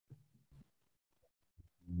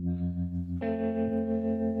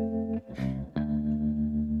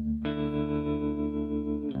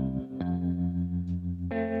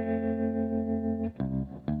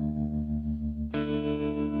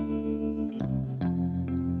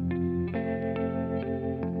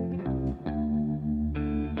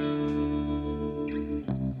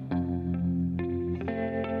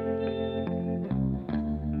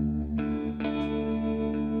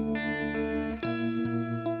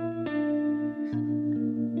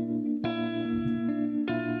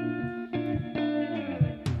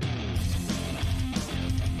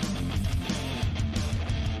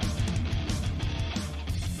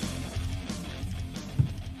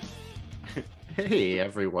Hey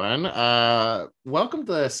everyone. Welcome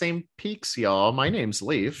to the Same Peaks, y'all. My name's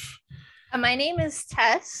Leaf. My name is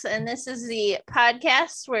Tess, and this is the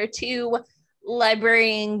podcast where two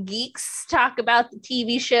librarian geeks talk about the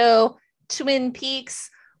TV show Twin Peaks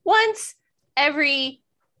once every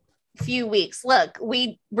few weeks. Look,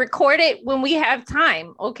 we record it when we have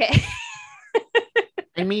time, okay?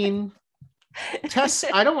 I mean, Tess,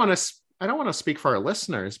 I don't want to speak for our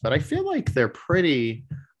listeners, but I feel like they're pretty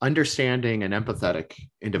understanding and empathetic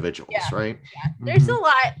individuals, Yeah. right? There's a Mhm.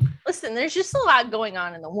 lot. Listen, there's just a lot going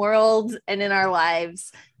on in the world and in our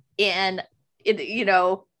lives. And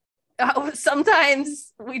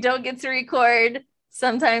sometimes we don't get to record,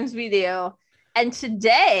 sometimes we do. And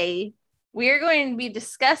today we are going to be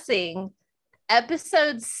discussing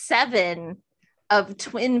episode 7 of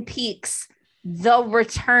Twin Peaks: The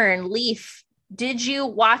Return. Leaf, did you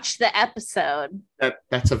watch the episode?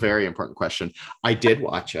 That's a very important question. I did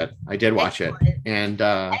watch it. Excellent. And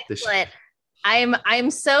this Excellent.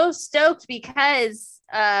 I'm so stoked because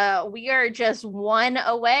we are just one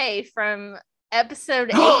away from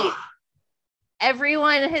episode 8.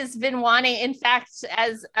 Everyone has been wanting. In fact,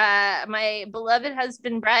 as my beloved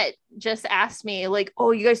husband Brett just asked me, like,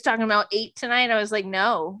 "Oh, you guys talking about 8 tonight?" I was like,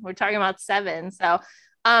 "No, we're talking about 7." So,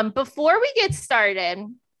 before we get started,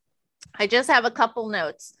 I just have a couple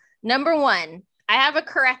notes. Number one, I have a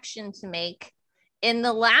correction to make. In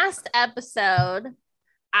the last episode,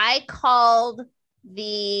 I called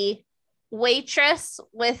the waitress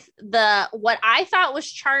with the what I thought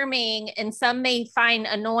was charming and some may find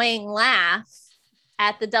annoying laugh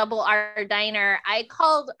at the Double R Diner. I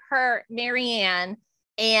called her Marianne,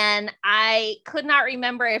 and I could not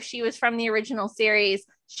remember if she was from the original series.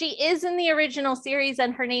 She is in the original series,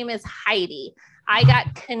 and her name is Heidi. I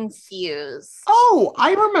got confused. Oh,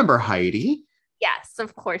 I remember Heidi. Yes,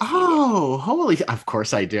 of course you do. Oh, holy, of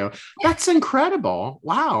course I do. That's incredible.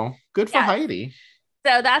 Wow. Good for Yes. Heidi.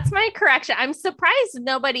 So that's my correction. I'm surprised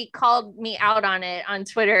nobody called me out on it on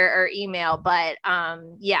Twitter or email, but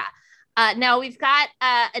yeah. Now we've got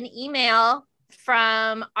an email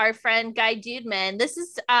from our friend Guy Dudeman. This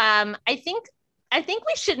is I think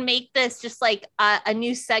we should make this just like a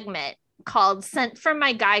new segment called "Sent from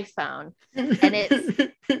My Guy Phone," and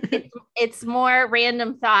it's more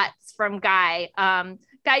random thoughts from Guy.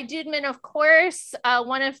 Guy Dudeman, of course,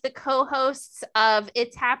 one of the co-hosts of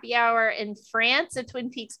It's Happy Hour in France, a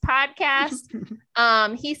Twin Peaks podcast.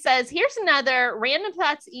 He says, "Here's another random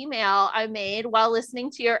thoughts email I made while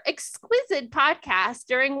listening to your exquisite podcast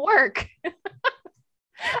during work."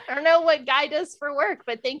 I don't know what Guy does for work,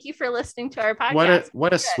 but thank you for listeting to our podcast.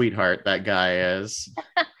 What a sweetheart that guy is.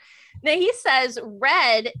 Now he says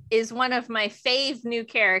Red is one of my fave new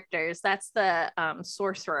characters. That's the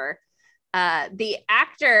sorcerer. The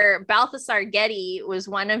actor Balthasar Getty was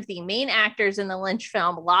one of the main actors in the Lynch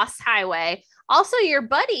film Lost Highway. Also, your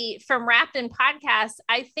buddy from Wrapped in Podcast,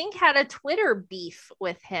 I think, had a Twitter beef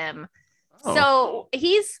with him. Oh. So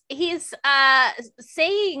he's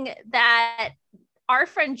saying that our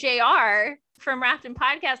friend JR from Wrapped in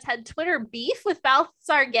Podcast had Twitter beef with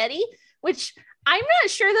Balthasar Getty, which I'm not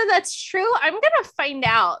sure that that's true. I'm going to find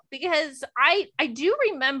out because I do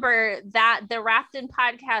remember that the Wrapped in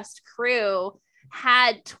Podcast crew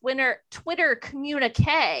had Twitter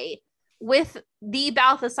communique with the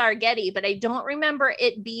Balthasar Getty, but I don't remember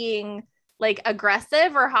it being like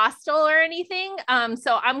aggressive or hostile or anything.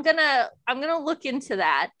 So I'm gonna look into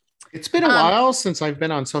that. It's been a while since I've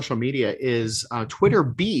been on social media. Is Twitter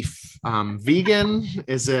beef vegan?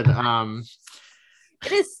 Is it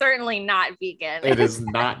It is certainly not vegan. It is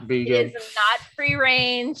not vegan. It is not free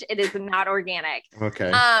range. It is not organic.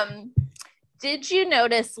 Okay. Did you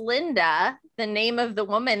notice Linda, the name of the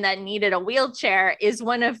woman that needed a wheelchair, is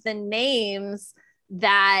one of the names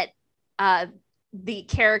that the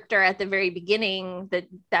character at the very beginning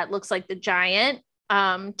that looks like the giant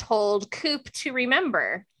told Coop to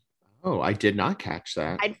remember? Oh, I did not catch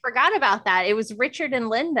that. I forgot about that. It was Richard and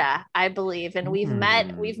Linda, I believe, and we've met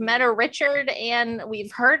a Richard and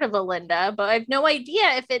we've heard of a Linda, but I have no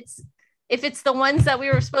idea if it's the ones that we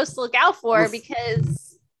were supposed to look out for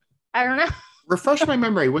because I don't know. Refresh my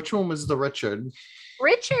memory. Which one was the Richard?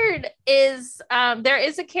 Richard is there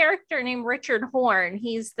is a character named Richard Horn.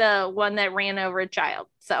 He's the one that ran over a child.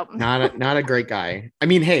 So not a great guy. I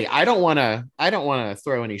mean, hey, I don't want to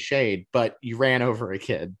throw any shade, but you ran over a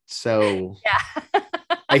kid. So yeah.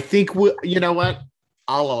 I think you know what?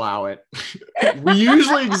 I'll allow it. We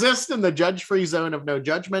usually exist in the judge-free zone of no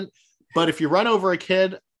judgment, but if you run over a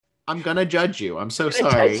kid, I'm gonna judge you. I'm so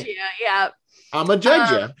sorry. Yeah. I'm gonna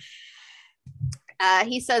judge you.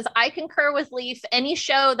 He says, I concur with Leaf. Any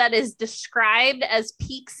show that is described as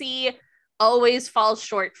peaksy always falls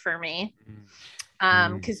short for me.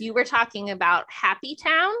 Because you were talking about Happy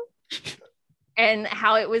Town and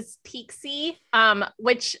how it was peaksy,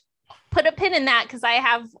 which put a pin in that because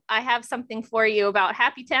I have something for you about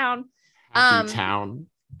Happy Town. Happy Town.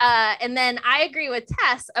 And then I agree with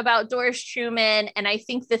Tess about Doris Truman. And I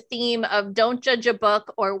think the theme of don't judge a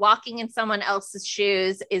book or walking in someone else's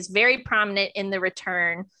shoes is very prominent in The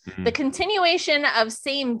Return. Mm-hmm. The continuation of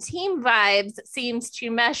same team vibes seems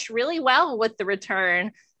to mesh really well with The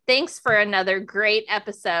Return. Thanks for another great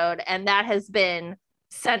episode. And that has been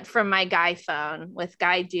sent from my Guy phone with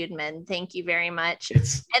Guy Dudeman. Thank you very much.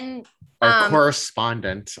 It's and our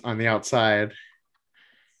correspondent on the outside.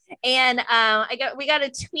 And we got a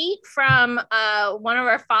tweet from one of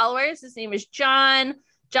our followers. His name is John.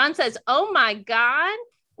 John says, "Oh my God,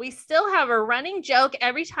 we still have a running joke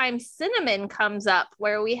every time Cinnamon comes up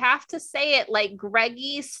where we have to say it like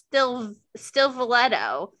Greggy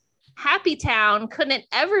Stilvaletto. Happy Town couldn't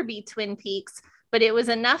ever be Twin Peaks, but it was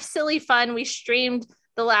enough silly fun. We streamed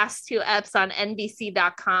the last 2 eps on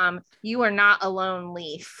NBC.com. You are not alone,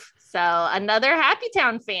 Leaf." So another Happy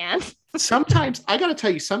Town fan. Sometimes I got to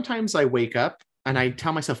tell you, sometimes I wake up and I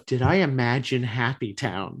tell myself, did I imagine Happy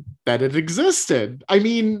Town, that it existed? I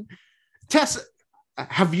mean, Tess,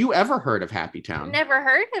 have you ever heard of Happy Town? Never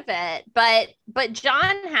heard of it, but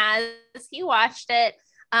John has. He watched it.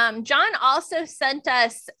 John also sent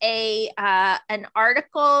us an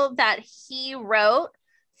article that he wrote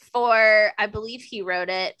for, I believe he wrote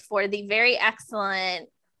it for the very excellent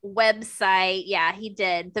website. Yeah, he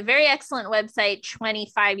did. The very excellent website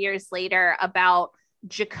 25 years later about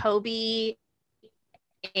Jacoby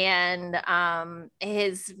and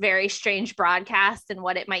his very strange broadcast and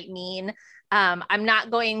what it might mean. I'm not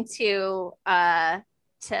going to read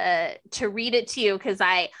it to you because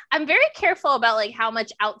I'm very careful about like how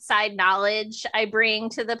much outside knowledge I bring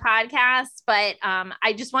to the podcast, but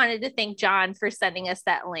I just wanted to thank John for sending us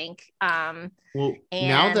that link. Well, and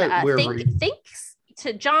now that we're thanks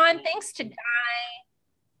to John, thanks to Guy.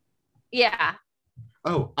 Yeah.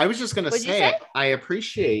 Oh, I was just going to say, I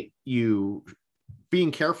appreciate you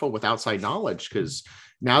being careful with outside knowledge, because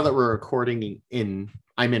now that we're recording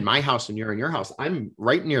I'm in my house and you're in your house, I'm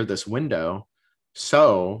right near this window.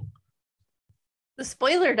 So the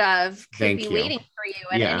spoiler dove could be waiting for you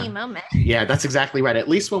at any moment. Yeah, that's exactly right. At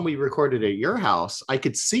least when we recorded at your house, I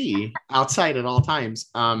could see outside at all times.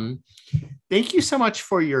 Thank you so much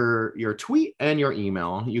for your tweet and your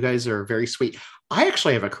email. You guys are very sweet. I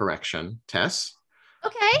actually have a correction, Tess.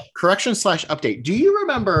 Okay. Correction/update. Do you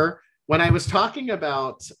remember when I was talking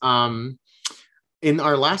about in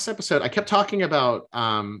our last episode, I kept talking about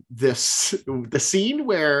the scene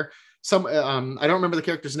where I don't remember the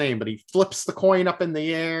character's name, but he flips the coin up in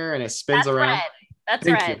the air and it spins around. Red. That's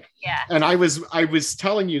right. Yeah. And I was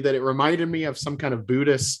telling you that it reminded me of some kind of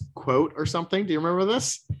Buddhist quote or something. Do you remember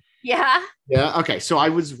this? Yeah. Yeah. Okay. So I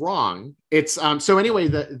was wrong. It's so anyway,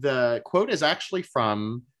 the quote is actually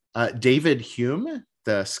from David Hume,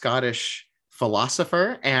 the Scottish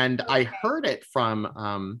philosopher, and I heard it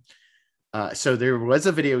from so there was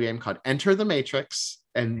a video game called Enter the Matrix,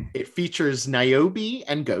 and it features Niobe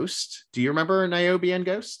and Ghost. Do you remember Niobe and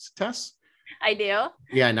Ghost, Tess? I do.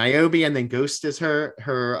 Yeah, Niobe, and then Ghost is her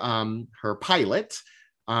pilot.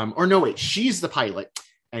 Or no, wait, she's the pilot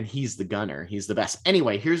and he's the gunner. He's the best.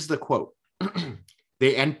 Anyway, here's the quote.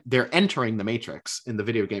 They're entering the Matrix in the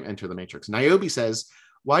video game Enter the Matrix. Niobe says,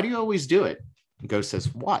 "Why do you always do it?" And Ghost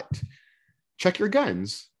says, "What? Check your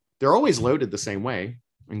guns. They're always loaded the same way."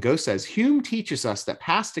 And Ghost says, "Hume teaches us that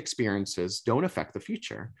past experiences don't affect the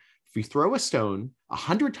future. If you throw a stone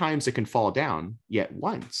 100 times, it can fall down, yet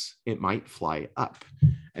once it might fly up."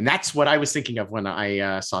 And that's what I was thinking of when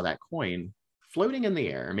I saw that coin floating in the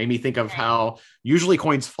air. It made me think of how usually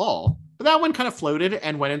coins fall, but that one kind of floated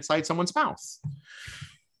and went inside someone's mouth.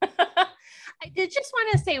 I did just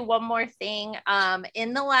want to say one more thing.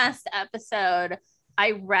 In the last episode,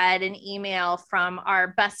 I read an email from our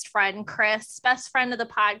best friend, Chris, best friend of the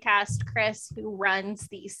podcast, Chris, who runs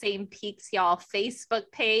the Same Peaks Y'all Facebook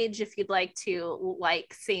page. If you'd like to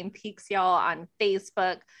like Same Peaks Y'all on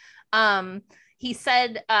Facebook. He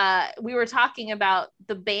said, we were talking about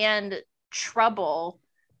the band Trouble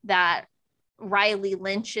that Riley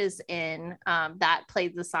Lynch is in, that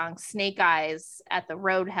played the song Snake Eyes at the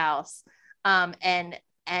Roadhouse. And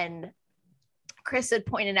Chris had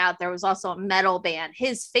pointed out there was also a metal band,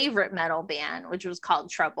 his favorite metal band, which was called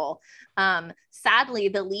Trouble. Sadly,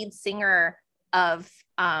 the lead singer of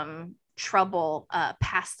Trouble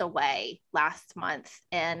passed away last month.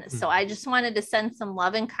 And so I just wanted to send some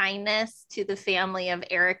love and kindness to the family of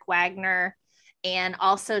Eric Wagner, and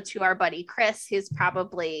also to our buddy Chris, who's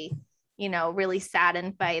probably, really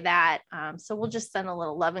saddened by that. So we'll just send a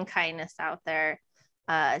little love and kindness out there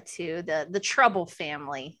to the Trouble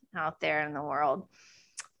family out there in the world.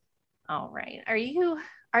 All right. Are you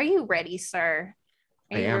ready, sir?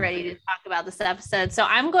 Are you ready to talk about this episode? So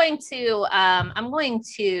I'm going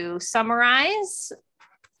to summarize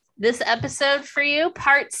this episode for you.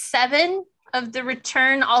 Part 7 of The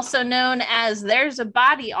Return, also known as There's a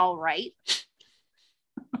Body All Right.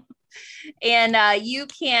 And you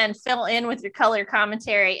can fill in with your color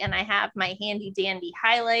commentary. And I have my handy dandy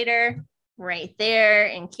highlighter right there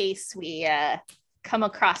in case we come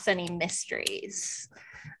across any mysteries.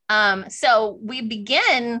 So we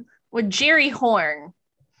begin with Jerry Horn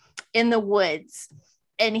in the woods,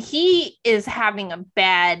 and he is having a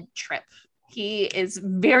bad trip. He is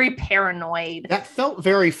very paranoid. That felt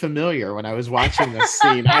very familiar when I was watching this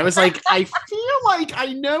scene. I was like, I feel like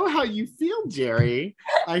I know how you feel, Jerry.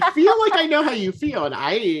 I feel like I know how you feel.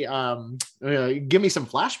 And give me some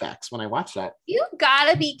flashbacks when I watch that. You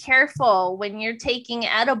gotta be careful when you're taking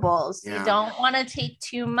edibles. Yeah. You don't want to take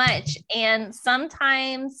too much. And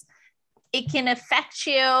sometimes it can affect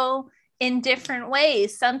you in different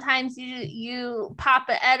ways. Sometimes you pop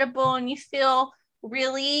an edible and you feel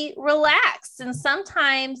really relaxed, and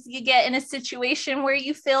sometimes you get in a situation where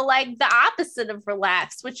you feel like the opposite of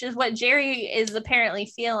relaxed, which is what Jerry is apparently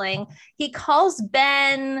feeling. He calls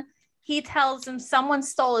Ben. He tells him someone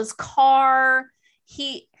stole his car.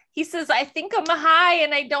 He says, I think I'm high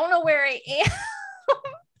and I don't know where I am.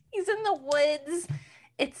 He's in the woods.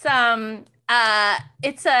 It's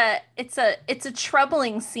a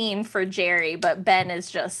troubling scene for Jerry, but Ben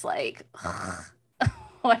is just like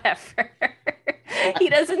whatever. He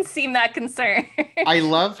doesn't seem that concerned. I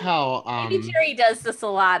love how maybe Jerry does this a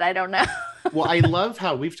lot. I don't know. Well, I love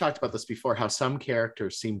how we've talked about this before, how some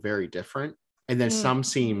characters seem very different and then some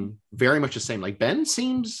seem very much the same. Like Ben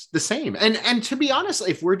seems the same. And to be honest,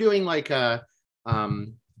 if we're doing like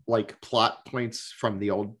plot points from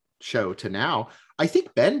the old show to now, I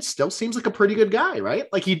think Ben still seems like a pretty good guy, right?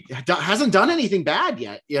 Like he hasn't done anything bad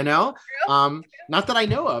yet, Not that I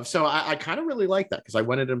know of. So I kind of really like that because I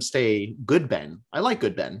wanted him to stay good Ben. I like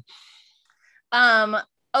good Ben.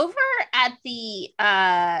 Over at the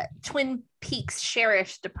Twin Peaks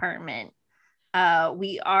Sheriff's Department,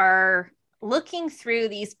 we are looking through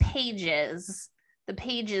these pages, the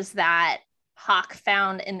pages that Hawk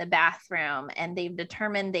found in the bathroom, and they've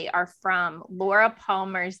determined they are from Laura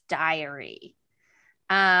Palmer's diary.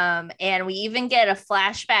 And we even get a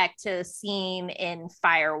flashback to a scene in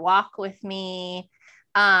Fire Walk with Me.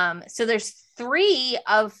 So there's 3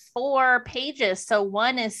 of 4 pages. So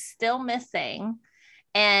one is still missing.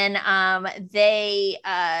 And they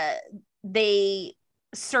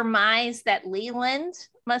surmise that Leland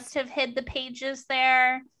must have hid the pages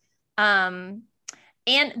there. And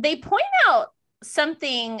they point out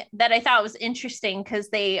something that I thought was interesting because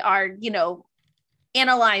they are,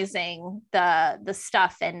 analyzing the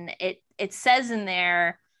stuff, and it says in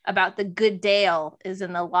there about the good Dale is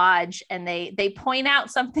in the lodge, and they point out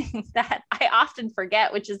something that I often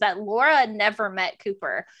forget, which is that Laura never met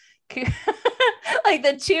Cooper. Like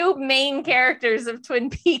the 2 main characters of Twin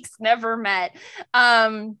Peaks never met.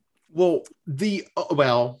 I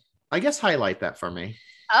guess highlight that for me.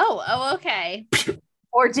 Oh, okay.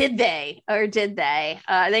 Or did they?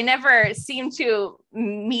 They never seem to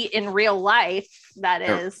meet in real life. That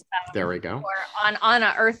is. There we go. Or on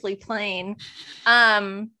an earthly plane.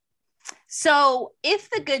 So if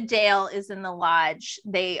the good Dale is in the lodge,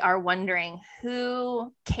 they are wondering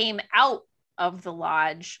who came out of the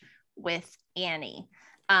lodge with Annie.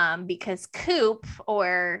 Because Coop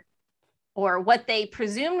or what they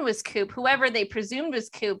presumed was Coop, whoever they presumed was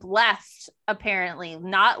Coop, left apparently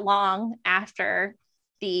not long after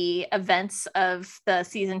the events of the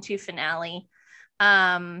season 2 finale.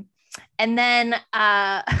 And then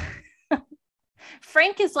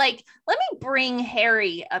Frank is like, let me bring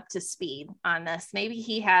Harry up to speed on this. Maybe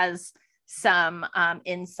he has some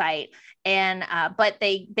insight. And but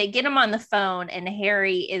they get him on the phone, and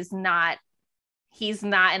Harry is not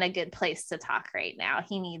in a good place to talk right now.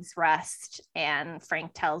 He needs rest, and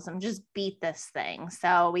Frank tells him, just beat this thing.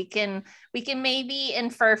 So we can maybe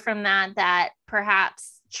infer from that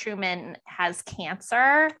perhaps Truman has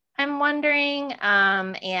cancer, I'm wondering,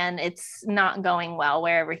 and it's not going well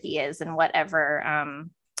wherever he is and whatever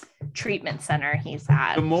treatment center he's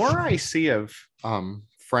at. The more I see of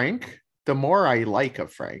Frank, the more I like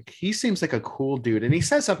of Frank. He seems like a cool dude. And he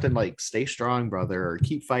says something like, stay strong, brother, or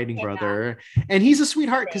keep fighting, brother. And he's a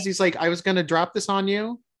sweetheart because he's like, I was going to drop this on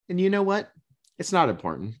you. And you know what? It's not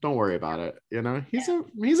important. Don't worry about it. He's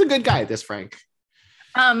a good guy, this Frank.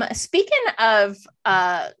 Speaking of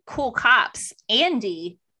cool cops,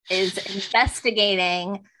 Andy is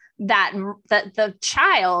investigating that the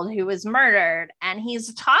child who was murdered, and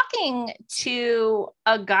he's talking to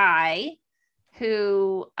a guy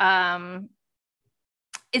who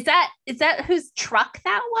is that whose truck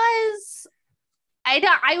that was?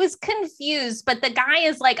 I was confused, but the guy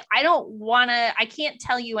is like, I can't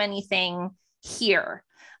tell you anything here.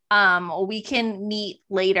 We can meet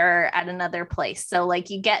later at another place. So like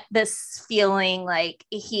you get this feeling like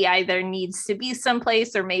he either needs to be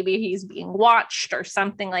someplace or maybe he's being watched or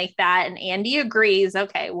something like that. And Andy agrees,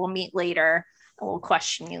 okay, we'll meet later. We'll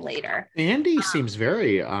question you later. Andy seems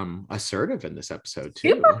very assertive in this episode too.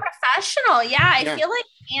 Super professional. Yeah, I feel like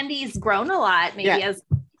Andy's grown a lot, maybe as a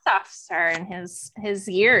police officer in his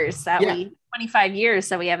years 25 years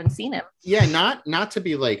that we haven't seen him. Yeah, not to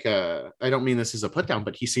be like I don't mean this as a put down,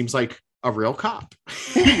 but he seems like a real cop.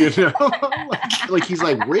 You know, like he's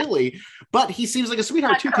like really, but he seems like a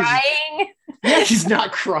sweetheart too. Crying. Yeah, he's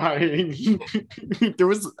not crying.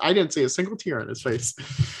 I didn't see a single tear on his face.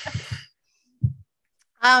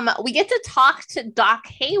 We get to talk to Doc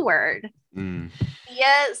Hayward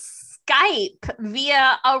via Skype,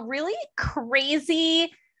 via a really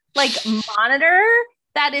crazy like monitor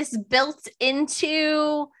that is built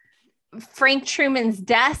into Frank Truman's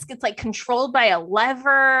desk. It's like controlled by a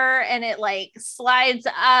lever and it like slides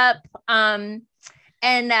up. And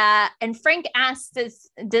Frank asks,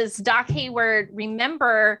 does Doc Hayward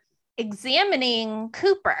remember examining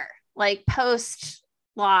Cooper, like post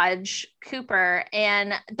Lodge Cooper?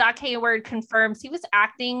 And Doc Hayward confirms he was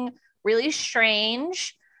acting really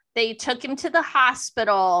strange. They took him to the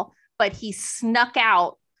hospital, but he snuck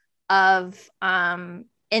out of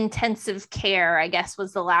intensive care, I guess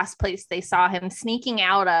was the last place they saw him sneaking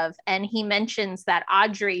out of. And he mentions that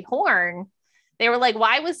Audrey Horne, they were like,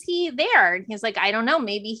 why was he there? And he's like, I don't know.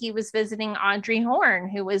 Maybe he was visiting Audrey Horne,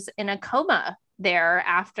 who was in a coma there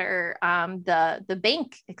after the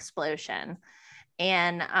bank explosion.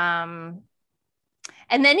 And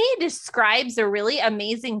then he describes a really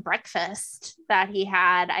amazing breakfast that he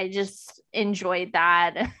had. I just enjoyed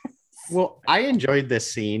that. Well, I enjoyed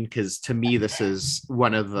this scene because to me, this is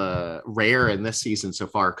one of the rare in this season so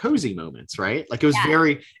far cozy moments, right? Like it was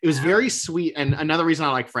very sweet. And another reason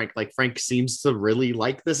I like Frank seems to really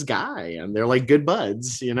like this guy and they're like good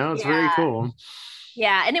buds, you know, it's very cool.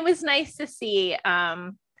 Yeah. And it was nice to see,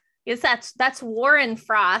 because that's Warren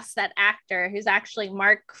Frost, that actor who's actually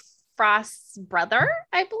Mark Frost's brother,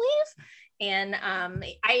 I believe. And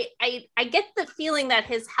I get the feeling that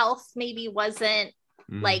his health maybe wasn't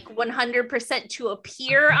like 100% to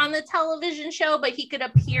appear on the television show, but he could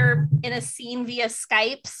appear in a scene via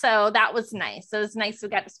Skype. So that was nice. It was nice we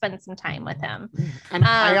got to spend some time with him. And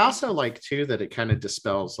I also like too that it kind of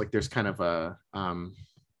dispels, like there's kind of a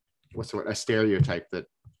what's the word, a stereotype that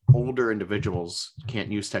older individuals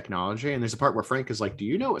can't use technology. And there's a part where Frank is like, do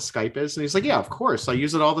you know what Skype is? And he's like, yeah, of course, I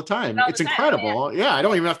use it all the time. It's incredible. Yeah, I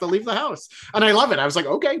don't even have to leave the house. And I love it. I was like,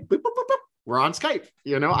 okay, boop, boop, boop, boop. We're on Skype.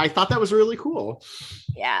 You know, I thought that was really cool.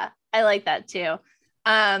 Yeah, I like that too.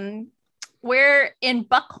 We're in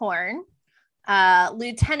Buckhorn.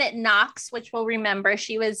 Lieutenant Knox, which we'll remember,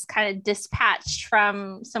 she was kind of dispatched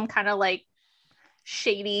from some kind of like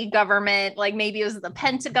shady government, like maybe it was the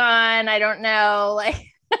Pentagon, I don't know, like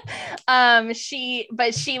she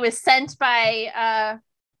was sent by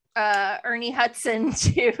Ernie Hudson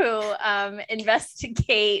to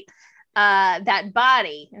investigate that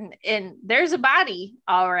body, and there's a body,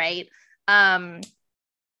 all right.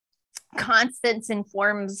 Constance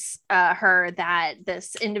informs her that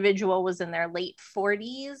this individual was in their late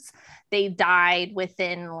 40s. They died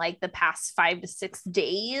within like the past 5 to 6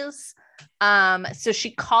 days. So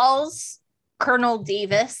she calls Colonel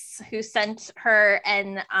Davis, who sent her,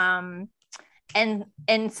 and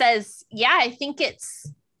says, yeah, I think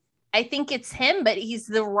it's him, but he's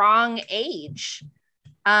the wrong age.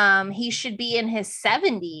 He should be in his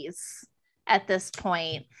 70s at this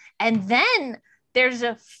point. And then there's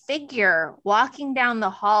a figure walking down the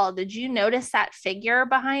hall. Did you notice that figure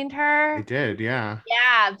behind her? I did, yeah.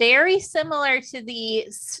 Yeah, very similar to the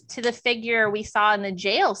figure we saw in the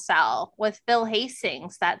jail cell with Bill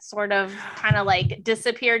Hastings, that sort of kind of like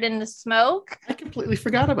disappeared into smoke. I completely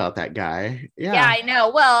forgot about that guy. Yeah, I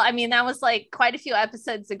know. Well, I mean, that was like quite a few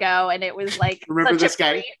episodes ago, and it was like remember this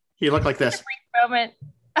guy? He looked like this. Moment.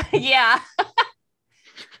 Yeah.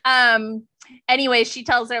 Anyway, she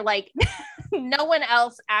tells her like no one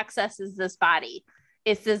else accesses this body.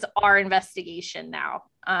 This is our investigation now.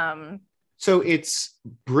 So it's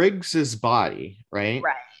Briggs's body, right?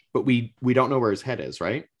 Right. But we don't know where his head is,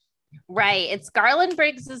 right? Right. It's Garland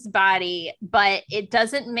Briggs's body, but it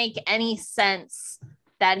doesn't make any sense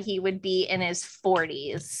that he would be in his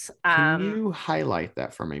 40s. Can you highlight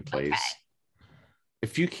that for me, please? Okay.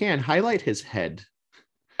 If you can, highlight his head.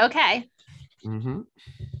 Okay. Mm-hmm.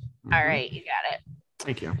 All right, you got it.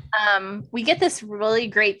 Thank you. We get this really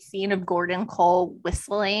great scene of Gordon Cole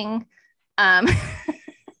whistling.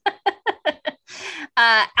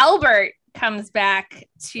 Albert comes back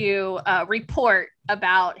to report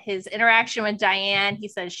about his interaction with Diane. He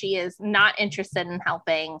says she is not interested in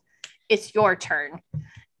helping. It's your turn.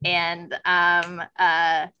 And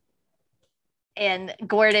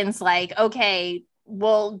Gordon's like, okay,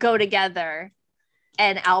 we'll go together.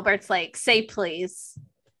 And Albert's like, say please.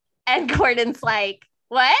 And Gordon's like,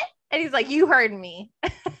 what? And he's like, you heard me.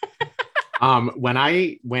 When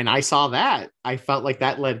I saw that, I felt like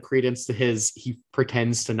that led credence to he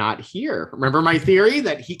pretends to not hear. Remember my theory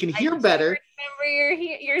that he can hear better. Remember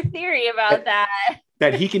your theory about that.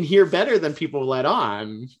 That he can hear better than people let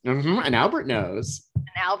on. Mm-hmm. And Albert knows.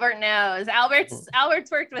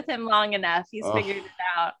 Albert's worked with him long enough. He's figured it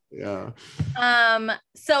out. Yeah.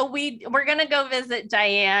 So we're gonna go visit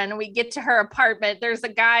Diane. We get to her apartment. There's a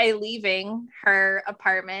guy leaving her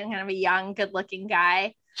apartment, kind of a young, good-looking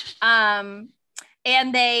guy. And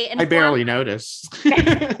I barely noticed.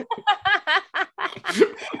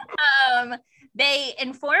 They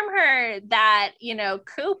inform her that,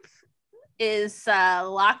 Coop is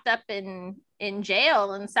locked up in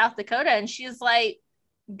jail in South Dakota, and she's like,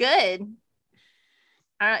 good.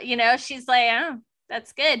 She's like, oh,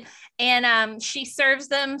 that's good. And she serves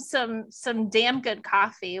them some damn good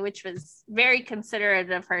coffee, which was very considerate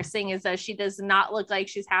of her, seeing as though she does not look like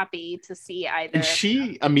she's happy to see either. And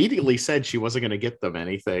she immediately said she wasn't going to get them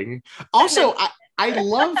anything. Also, I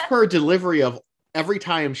love her delivery of every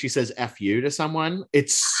time she says F you to someone.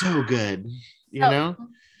 It's so good, you know?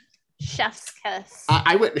 Chef's kiss.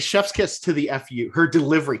 I went the chef's kiss to the FU, her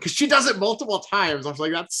delivery, because she does it multiple times. I was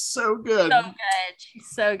like, that's so good. So good. She's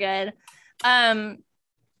so good.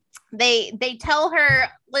 They tell her,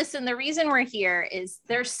 listen, the reason we're here is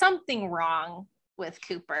there's something wrong with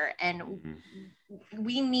Cooper, and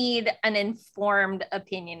we need an informed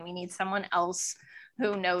opinion. We need someone else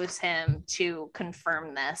who knows him to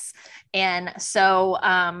confirm this. And so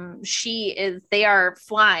they are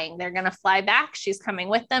flying. They're going to fly back. She's coming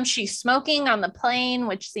with them. She's smoking on the plane,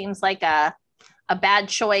 which seems like a bad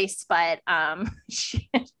choice, but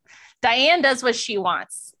Diane does what she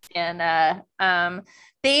wants. And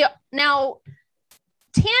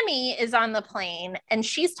Tammy is on the plane, and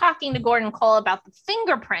she's talking to Gordon Cole about the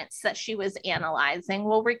fingerprints that she was analyzing.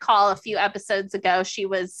 We'll recall a few episodes ago, she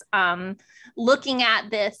was looking at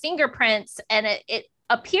the fingerprints, and it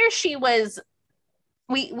appears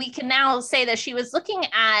we can now say that she was looking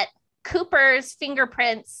at Cooper's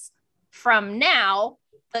fingerprints from now,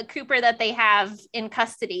 the Cooper that they have in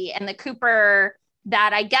custody, and the Cooper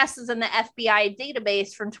that I guess is in the FBI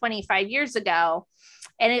database from 25 years ago.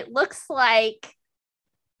 And it looks like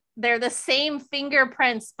they're the same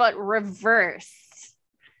fingerprints, but reversed,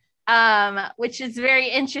 which is very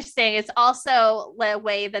interesting. It's also the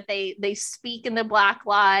way that they speak in the Black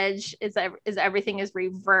Lodge is everything is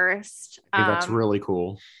reversed. That's really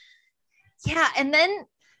cool. Yeah. And then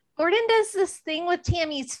Gordon does this thing with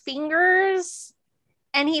Tammy's fingers,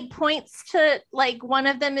 and he points to like one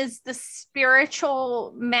of them is the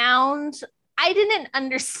spiritual mound. I didn't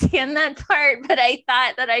understand that part, but I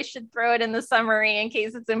thought that I should throw it in the summary in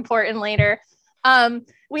case it's important later.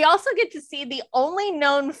 We also get to see the only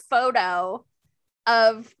known photo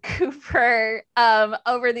of Cooper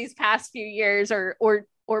over these past few years, or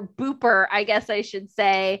Booper, I guess I should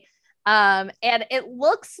say. And it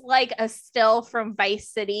looks like a still from Vice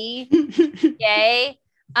City. Yay.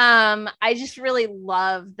 I just really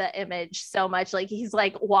love the image so much. Like he's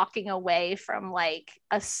like walking away from like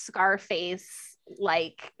a Scarface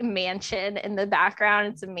like mansion in the background.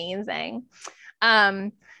 It's amazing.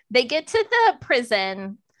 They get to the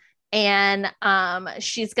prison, and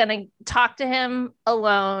she's gonna talk to him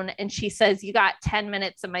alone, and she says, you got 10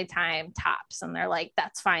 minutes of my time tops. And they're like,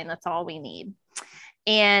 that's fine, that's all we need.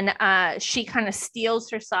 And she kind of steals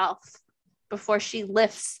herself before she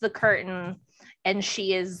lifts the curtain, and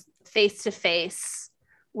she is face to face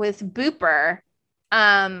with Booper.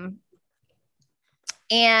 And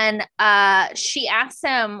she asks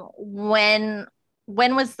him, when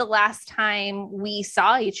was the last time we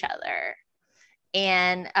saw each other?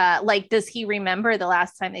 And like, does he remember the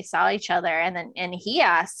last time they saw each other? And he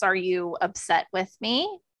asks, are you upset with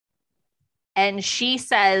me? And she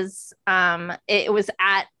says, it was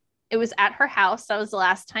at her house. That was the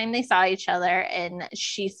last time they saw each other. And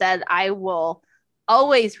she said, I will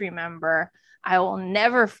always remember. I will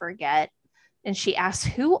never forget. And she asks,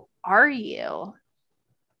 "Who are you?"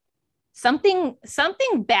 Something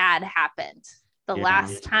bad happened the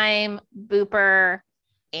last time Booper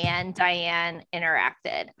and Diane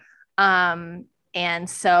interacted. And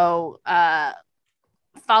so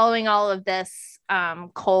following all of this,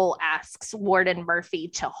 Cole asks Warden Murphy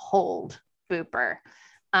to hold Booper.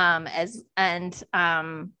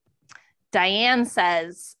 Diane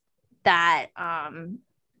says that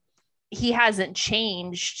he hasn't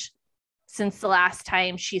changed since the last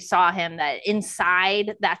time she saw him, that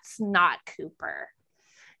inside, that's not Cooper.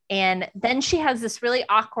 And then she has this really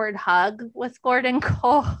awkward hug with Gordon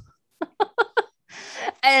Cole.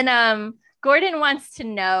 And Gordon wants to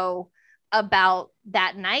know about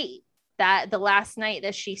that night, that the last night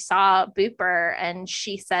that she saw Booper. And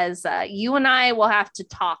she says, you and I will have to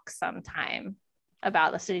talk sometime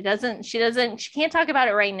about this. And she can't talk about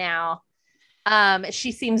it right now.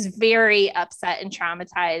 She seems very upset and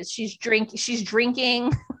traumatized. She's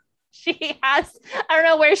drinking. She has, I don't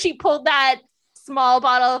know where she pulled that small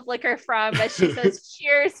bottle of liquor from, but she says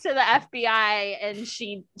cheers to the FBI, and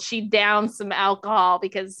she downs some alcohol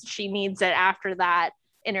because she needs it after that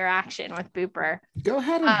interaction with Booper. Go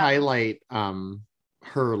ahead and highlight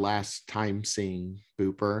her last time seeing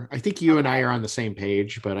Booper. I think you and I are on the same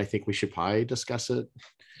page, but I think we should probably discuss it.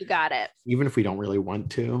 You got it. Even if we don't really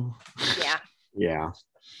want to. Yeah.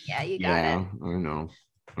 Yeah, you got it.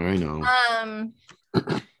 I know.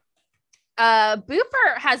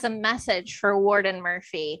 Booper has a message for Warden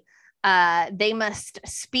Murphy. They must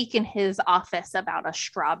speak in his office about a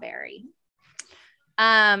strawberry.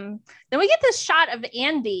 Then we get this shot of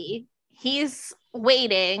Andy. He's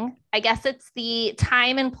waiting. I guess it's the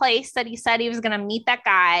time and place that he said he was going to meet that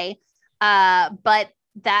guy. But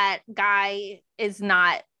that guy is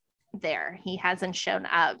not there. He hasn't shown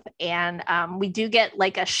up. And we do get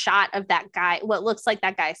like a shot of that guy, what looks like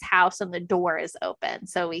that guy's house, and the door is open.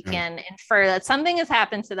 So we can infer that something has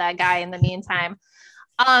happened to that guy in the meantime.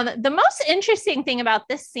 The most interesting thing about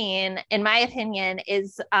this scene, in my opinion,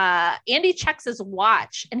 is Andy checks his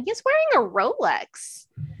watch and he's wearing a Rolex.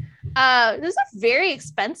 Those are very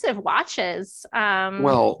expensive watches.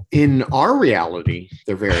 Well, in our reality,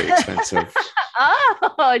 they're very expensive.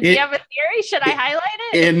 Do you have a theory? Should I highlight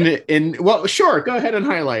it? Well, sure. Go ahead and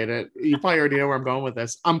highlight it. You probably already know where I'm going with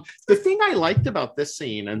this. The thing I liked about this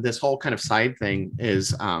scene and this whole kind of side thing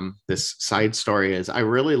is this side story is I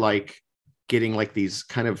really like getting like these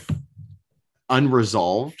kind of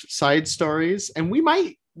unresolved side stories, and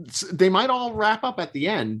they might all wrap up at the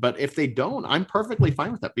end, but if they don't, I'm perfectly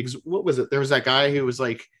fine with that. Because what was it? There was that guy who was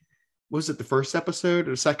like, was it the first episode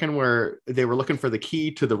or the second, where they were looking for the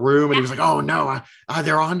key to the room and he was like, oh no,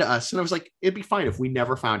 they're on to us. And I was like, it'd be fine if we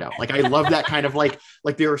never found out. Like, I love that kind of like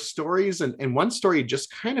there are stories, and one story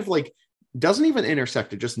just kind of like doesn't even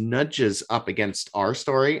intersect. It just nudges up against our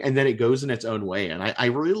story, and then it goes in its own way. And I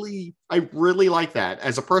really like that.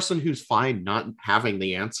 As a person who's fine not having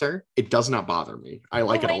the answer, it does not bother me. I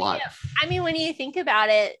like it a lot. When you think about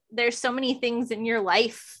it, there's so many things in your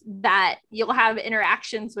life that you'll have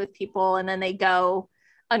interactions with people and then they go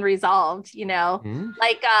unresolved,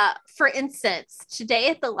 Like, for instance,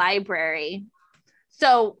 today at the library.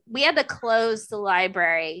 So we had to close the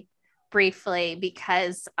library briefly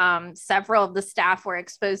because several of the staff were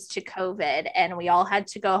exposed to COVID, and we all had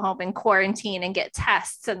to go home and quarantine and get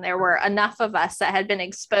tests. And there were enough of us that had been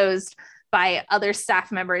exposed by other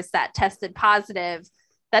staff members that tested positive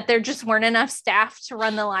that there just weren't enough staff to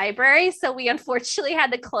run the library. So we unfortunately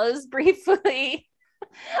had to close briefly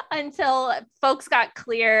until folks got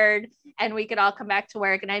cleared and we could all come back to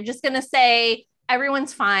work. And I'm just going to say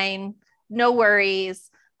everyone's fine. No worries.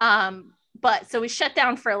 But so we shut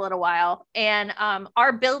down for a little while, and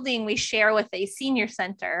our building we share with a senior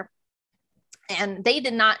center, and they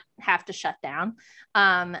did not have to shut down.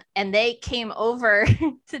 And they came over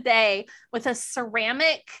today with a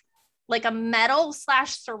ceramic, like a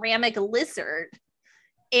metal/ceramic lizard.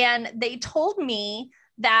 And they told me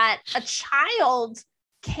that a child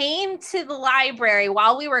came to the library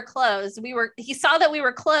while we were closed. He saw that we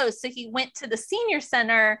were closed. So he went to the senior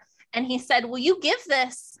center and he said, will you give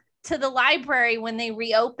this to the library when they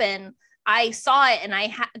reopen? I saw it and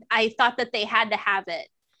I thought that they had to have it.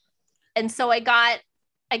 And so I got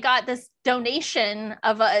this donation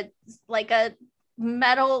of a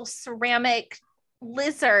metal ceramic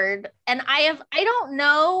lizard. And I don't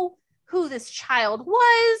know who this child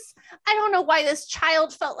was. I don't know why this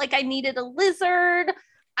child felt like I needed a lizard.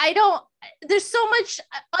 There's so much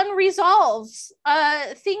unresolved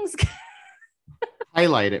things.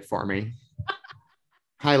 Highlight it for me.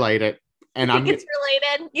 Highlight it. And you think it's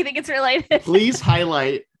related? You think it's related? Please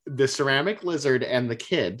highlight the ceramic lizard and the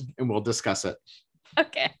kid, and we'll discuss it.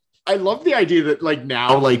 Okay. I love the idea that like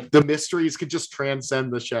now, like the mysteries could just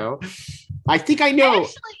transcend the show. I think I know.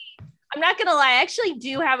 I'm not gonna lie. I actually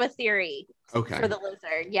do have a theory. Okay. For the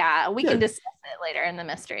lizard, yeah, we can discuss it later in the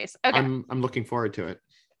mysteries. Okay. I'm looking forward to it.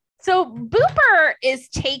 So Booper is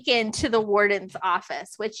taken to the warden's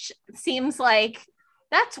office, which seems like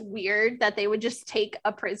that's weird that they would just take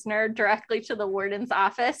a prisoner directly to the warden's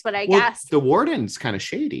office. But I guess the warden's kind of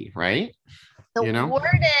shady, right? The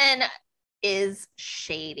warden is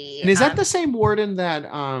shady. And is that the same warden that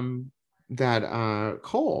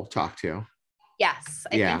Cole talked to? Yes,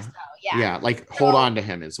 I think so. Yeah. Yeah, like hold on to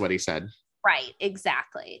him is what he said. Right,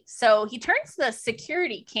 exactly. So he turns the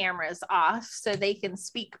security cameras off so they can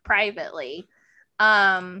speak privately.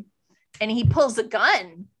 And he pulls a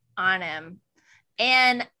gun on him.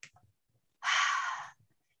 And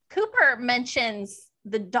Cooper mentions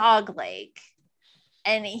the dog leg.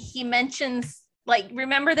 And he mentions, like,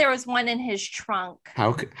 remember there was one in his trunk.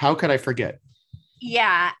 How could I forget?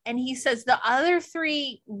 Yeah. And he says the other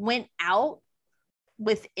 3 went out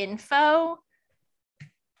with info.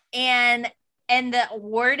 And the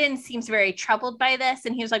warden seems very troubled by this.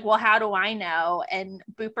 And he was like, well, how do I know? And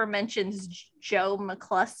Booper mentions Joe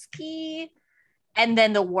McCluskey. And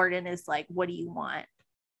then the warden is like, what do you want?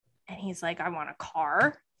 And he's like, I want a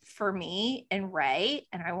car for me and Ray.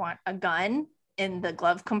 And I want a gun in the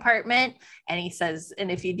glove compartment. And he says,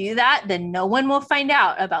 and if you do that, then no one will find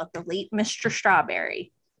out about the late Mr.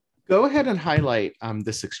 Strawberry. Go ahead and highlight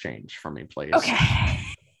this exchange for me, please. Okay.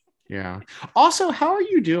 Yeah. Also, how are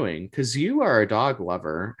you doing? Because you are a dog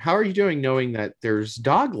lover. How are you doing knowing that there's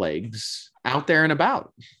dog legs out there and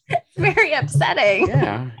about? It's very upsetting.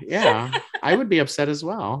 Yeah. I would be upset as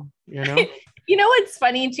well, you know? You know what's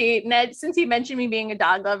funny too, Ned, since you mentioned me being a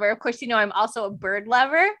dog lover, of course, you know, I'm also a bird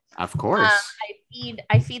lover. Of course.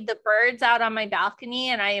 I feed the birds out on my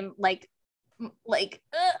balcony, and I am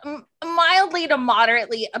mildly to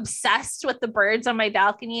moderately obsessed with the birds on my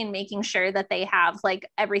balcony and making sure that they have like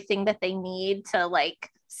everything that they need to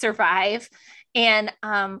like survive. And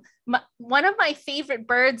one of my favorite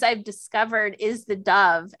birds I've discovered is the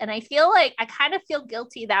dove. And I feel like I kind of feel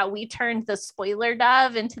guilty that we turned the spoiler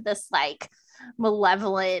dove into this like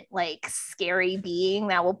malevolent, like scary being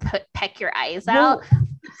that will peck your eyes out.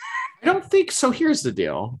 I don't think so. Here's the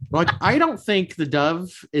deal. Like, I don't think the dove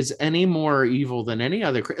is any more evil than any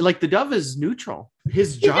other. Like, the dove is neutral.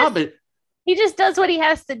 His job is. He just does what he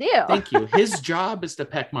has to do. Thank you. His job is to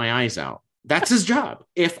peck my eyes out. That's his job.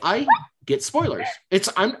 If I get spoilers,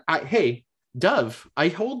 hey, dove, I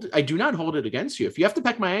do not hold it against you. If you have to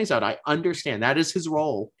peck my eyes out, I understand that is his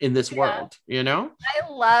role in this world, you know?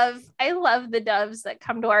 I love the doves that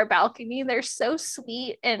come to our balcony. They're so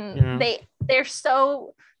sweet, and they're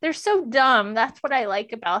so dumb. That's what I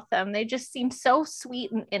like about them. They just seem so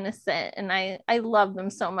sweet and innocent, and I love them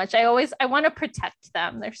so much. I want to protect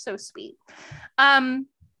them. They're so sweet. How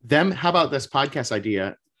about this podcast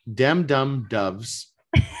idea? Dem Dum Doves.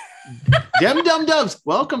 Dem Dum Doves.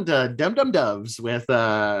 Welcome to Dem Dum Doves with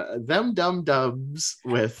Them Dum Doves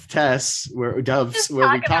with Tess. Where doves where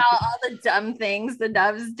we talk about all the dumb things the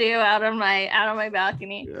doves do out on my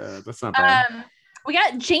balcony. Yeah, that's not bad. We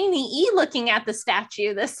got Janie E looking at the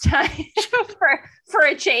statue this time for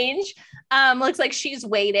a change. Looks like she's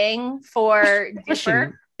waiting for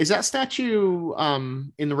Dipper. Is that statue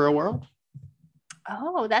in the real world?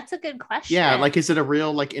 Oh, that's a good question. Yeah, like is it a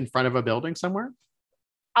real like in front of a building somewhere?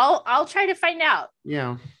 I'll try to find out.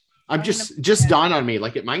 Yeah. I'm just dawned on me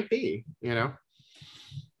like it might be, you know.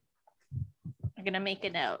 I'm gonna make a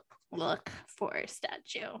note. Look for a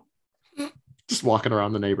statue. Just walking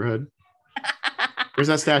around the neighborhood. Where's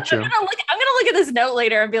that statue? I'm gonna look at this note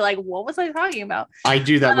later and be like, what was I talking about? I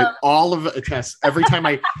do that with all of the tests. Every time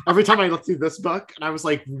I look through this book and I was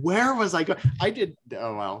like, where was I going? I did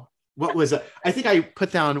what was it? I think I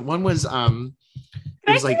put down one was Can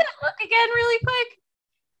I see that book again really quick?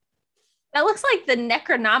 That looks like the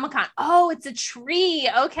Necronomicon. Oh, it's a tree.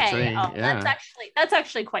 Okay. Yeah. That's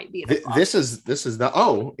actually quite beautiful. This is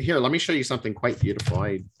here, let me show you something quite beautiful.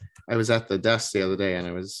 I was at the desk the other day and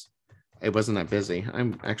it wasn't that busy.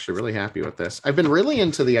 I'm actually really happy with this. I've been really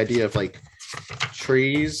into the idea of like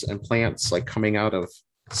trees and plants like coming out of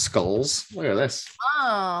skulls. Look at this.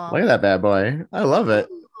 Oh. Look at that bad boy. I love it.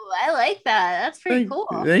 Ooh, I like that. That's pretty cool.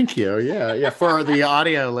 Thank you. Yeah. For the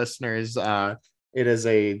audio listeners, it is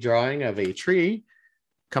a drawing of a tree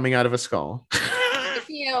coming out of a skull.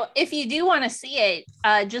 if you do want to see it,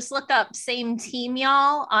 just look up Same Team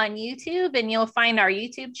Y'all on YouTube and you'll find our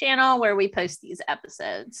YouTube channel where we post these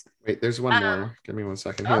episodes. Wait, there's one more. Give me 1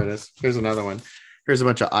 second. Here it is. Here's another one. Here's a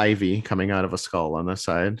bunch of ivy coming out of a skull on this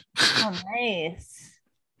side. Oh, nice.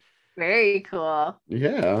 Very cool.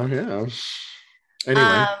 Yeah.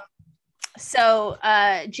 Anyway. So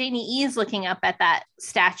Janie E is looking up at that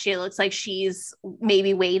statue. It looks like she's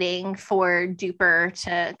maybe waiting for Duper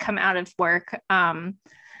to come out of work.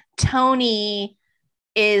 Tony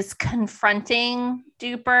is confronting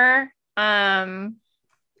Duper.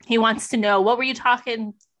 He wants to know, what were you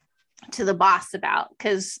talking to the boss about?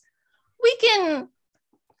 Because we can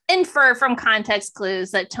infer from context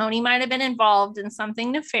clues that Tony might have been involved in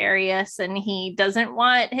something nefarious and he doesn't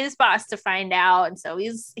want his boss to find out, and so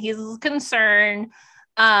he's concerned.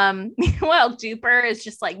 Meanwhile, Duper is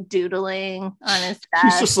just like doodling on his desk.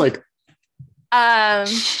 He's just like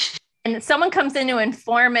and someone comes in to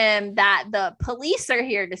inform him that the police are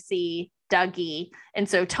here to see Dougie, and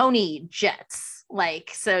so Tony jets.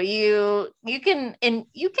 Like, so you can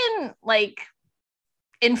like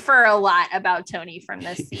infer a lot about Tony from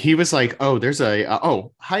this scene. He was like, oh, there's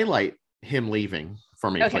highlight him leaving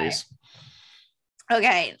for me, please.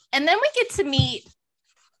 Okay. And then we get to meet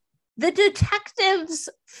the detectives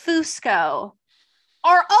Fusco.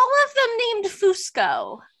 Are all of them named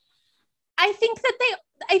Fusco? I think that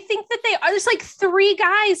they are. There's like 3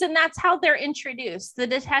 guys and that's how they're introduced, the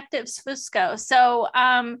detectives Fusco. So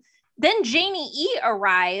then Janie E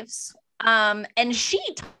arrives. And she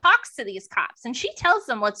talks to these cops and she tells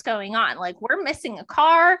them what's going on. Like, we're missing a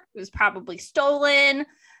car. It was probably stolen.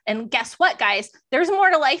 And guess what, guys? There's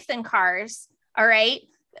more to life than cars. All right.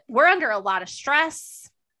 We're under a lot of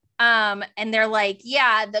stress. And they're like,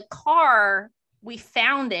 yeah, the car, we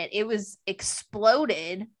found it. It was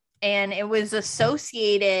exploded and it was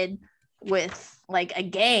associated with like a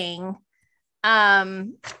gang.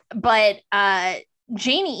 But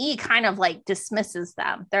Janie E kind of like dismisses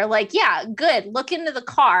them. They're like, yeah, good. Look into the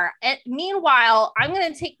car. And meanwhile, I'm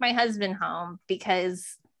going to take my husband home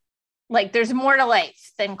because like there's more to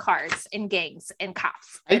life than cars and gangs and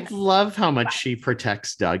cops. I love how much she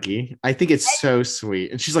protects Dougie. I think it's so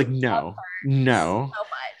sweet. And she's like, no. So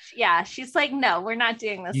much. Yeah. She's like, no, we're not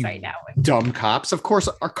doing this right now. Dumb cops. Of course,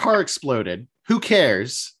 our car exploded. Who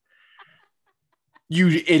cares? You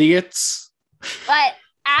idiots. But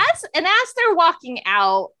as they're walking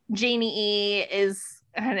out, Janie E is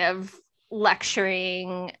kind of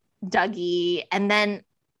lecturing Dougie, and then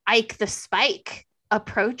Ike the Spike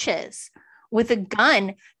approaches with a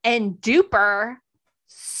gun, and Duper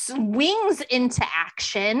swings into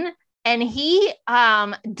action, and he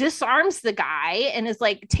disarms the guy and is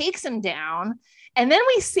like takes him down, and then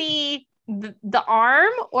we see the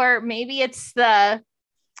arm, or maybe it's the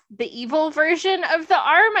evil version of the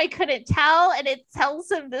arm. I couldn't tell. And it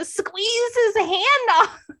tells him to squeeze his hand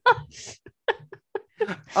off.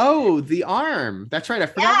 Oh, the arm. That's right. I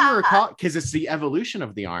forgot we were called because it's the evolution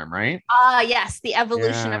of the arm, right? Yes, the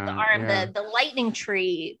evolution of the arm, the lightning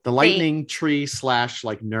tree. The lightning tree /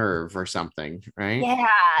 like nerve or something, right?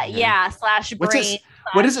 Yeah. / brain.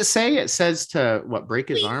 What does it say? It says to break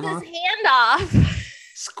his arm off? His hand off.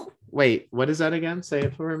 Wait, what is that again? Say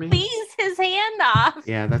it for me. Squeeze his hand off.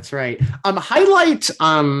 Yeah, that's right. Highlight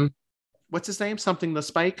what's his name? Something the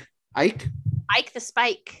Spike? Ike the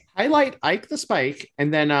Spike. Highlight Ike the Spike,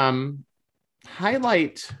 and then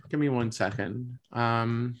highlight, give me 1 second.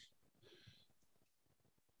 I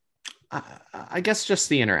guess just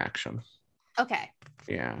the interaction. Okay.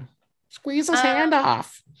 Yeah. Squeeze his hand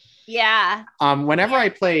off. Yeah. Whenever I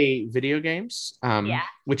play video games,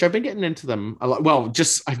 which I've been getting into them a lot. Well,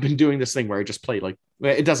 I've been doing this thing where I just play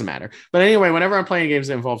it doesn't matter. But anyway, whenever I'm playing games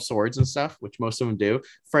that involve swords and stuff, which most of them do,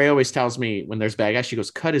 Freya always tells me when there's bad guys, she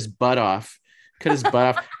goes, cut his butt off.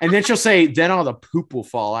 And then she'll say, then all the poop will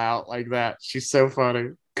fall out like that. She's so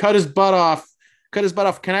funny. Cut his butt off.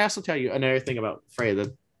 Can I also tell you another thing about Freya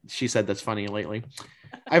that she said that's funny lately?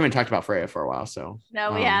 I haven't talked about Freya for a while, so.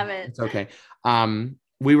 No, we haven't. It's okay.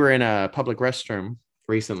 We were in a public restroom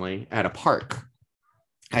recently at a park.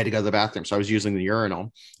 I had to go to the bathroom, so I was using the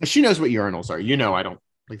urinal. And she knows what urinals are. I don't,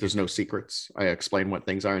 there's no secrets. I explain what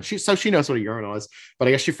things are. And she knows what a urinal is, but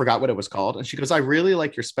I guess she forgot what it was called. And she goes, I really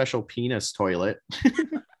like your special penis toilet.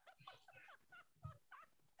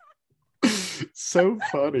 So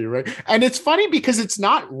funny, right? And it's funny because it's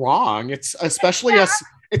not wrong. It's especially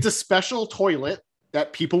it's a special toilet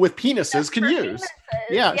that people with penises can use.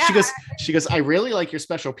 Yeah. She goes, I really like your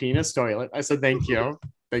special penis toilet. I said, thank you,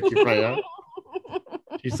 Freya.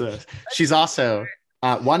 She's also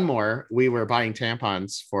one more. We were buying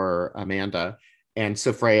tampons for Amanda, And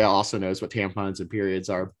so Freya also knows what tampons and periods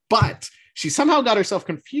are, but she somehow got herself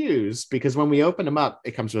confused because when we open them up,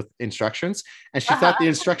 it comes with instructions. And she thought the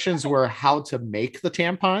instructions were how to make the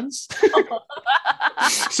tampons.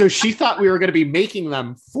 So she thought we were going to be making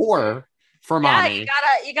them for mommy.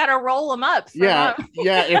 You gotta roll them up. Yeah.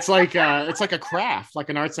 It's like a craft, like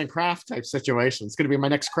an arts and craft type situation. It's going to be my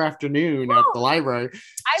next crafternoon at the library.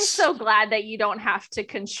 I'm so glad that you don't have to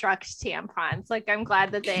construct tampons. Like, I'm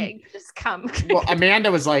glad that they just come. Well,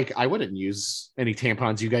 Amanda was like, I wouldn't use any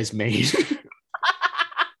tampons you guys made.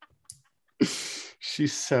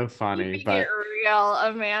 She's so funny. But it real,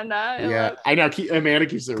 Amanda. I know. Amanda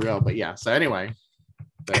keeps it real. But yeah. So anyway,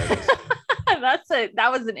 there it is.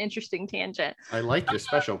 That was an interesting tangent. I like your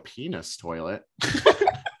special penis toilet.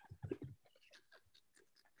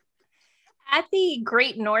 At the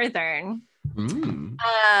Great Northern,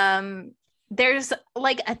 there's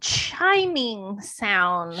like a chiming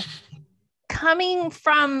sound coming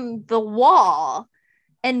from the wall,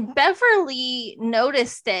 and Beverly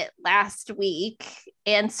noticed it last week,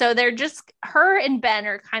 and so her and Ben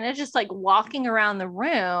are kind of just like walking around the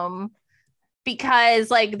room,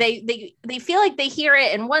 because like they feel like they hear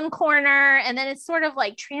it in one corner and then it's sort of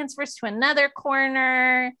like transfers to another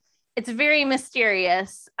corner. It's very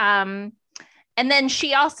mysterious. And then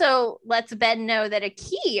she also lets Ben know that a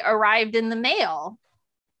key arrived in the mail,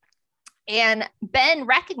 and Ben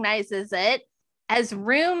recognizes it as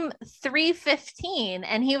room 315.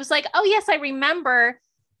 And he was like, oh yes, I remember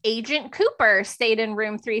Agent Cooper stayed in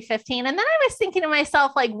room 315. And then I was thinking to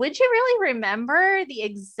myself, like, would you really remember the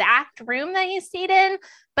exact room that he stayed in?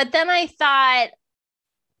 But then I thought,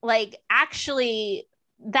 like, actually,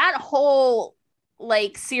 that whole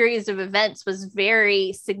like series of events was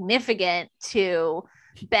very significant to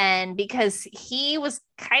Ben, because he was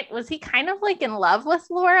kind of like in love with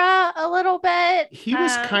Laura a little bit. He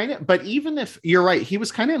was kind of, but even if you're right, he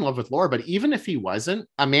was kind of in love with Laura, but even if he wasn't,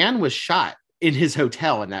 a man was shot in his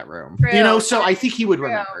hotel in that room. True. So I think he would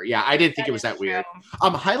remember. Yeah, I didn't think it was that weird.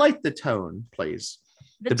 Highlight the tone, please.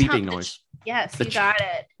 The beeping noise. Yes, you got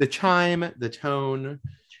it. The chime, the tone.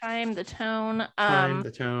 Chime, the tone.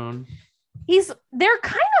 The tone. They're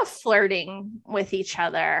kind of flirting with each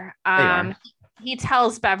other. He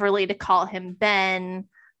tells Beverly to call him Ben.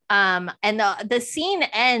 And the scene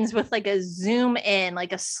ends with like a zoom in,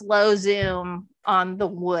 like a slow zoom on the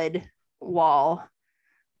wood wall.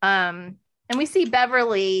 And we see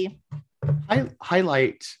Beverly.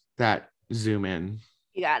 Highlight that zoom in.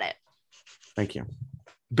 You got it. Thank you.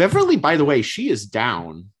 Beverly, by the way, she is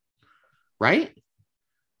down, right?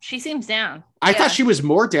 She seems down. I thought she was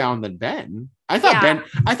more down than Ben. I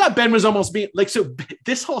thought Ben was almost being like, so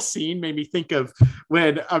this whole scene made me think of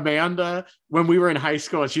when Amanda, when we were in high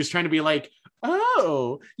school, and she was trying to be like,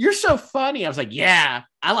 oh, you're so funny. I was like, yeah,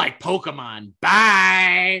 I like Pokemon.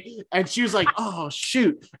 Bye. And she was like, oh,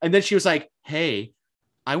 shoot. And then she was like, hey,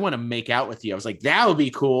 I want to make out with you. I was like, that would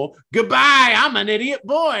be cool. Goodbye. I'm an idiot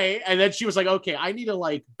boy. And then she was like, okay, I need to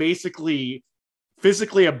like basically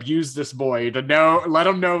physically abuse this boy to let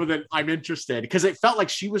him know that I'm interested. Because it felt like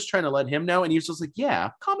she was trying to let him know. And he was just like,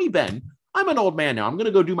 yeah, call me Ben. I'm an old man now. I'm going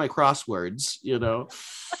to go do my crosswords,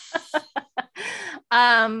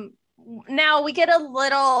 Now we get a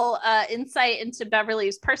little insight into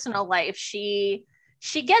Beverly's personal life. She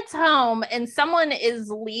gets home and someone is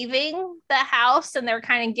leaving the house, and they're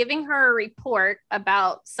kind of giving her a report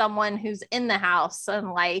about someone who's in the house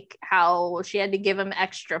and like how she had to give him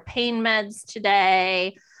extra pain meds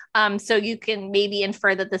today. So you can maybe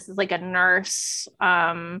infer that this is like a nurse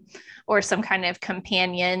or some kind of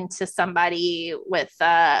companion to somebody with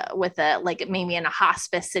a like maybe in a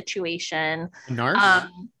hospice situation. A nurse?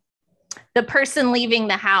 The person leaving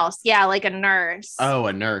the house. Yeah, like a nurse. Oh,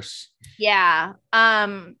 a nurse. Yeah.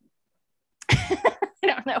 I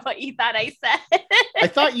don't know what you thought I said. I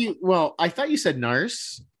thought you said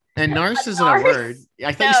nurse, and nurse isn't a word.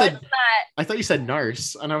 I thought you said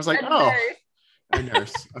nurse, and I was like, a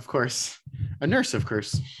nurse, of course. A nurse, of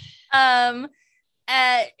course.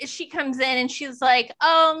 She comes in and she's like,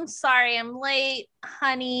 oh, I'm sorry, I'm late,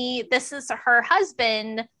 honey. This is her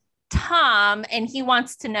husband, Tom, and he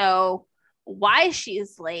wants to know why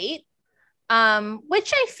she's late.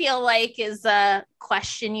 Which I feel like is a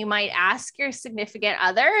question you might ask your significant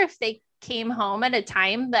other if they came home at a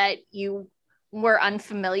time that you were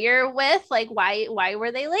unfamiliar with, like why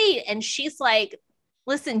were they late? And she's like,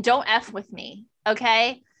 listen, don't F with me,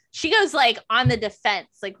 okay? She goes like on the defense,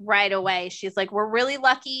 like right away. She's like, we're really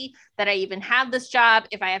lucky that I even have this job.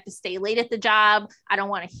 If I have to stay late at the job, I don't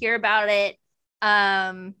want to hear about it.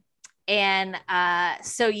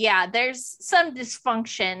 So yeah, there's some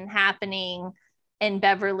dysfunction happening in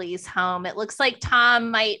Beverly's home. It looks like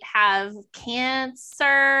Tom might have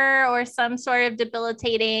cancer or some sort of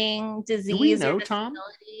debilitating disease. Do we know Tom?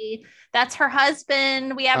 That's her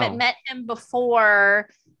husband. We haven't Oh. met him before.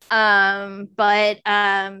 But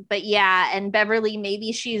yeah, and Beverly,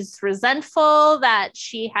 maybe she's resentful that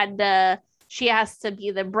she has to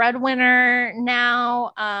be the breadwinner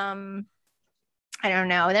now. I don't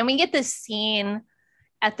know. Then we get this scene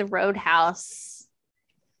at the Roadhouse,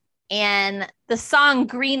 and the song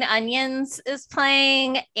Green Onions is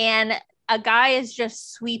playing, and a guy is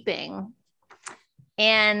just sweeping,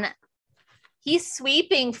 and he's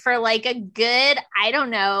sweeping for like a good, I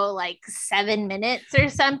don't know, like 7 minutes or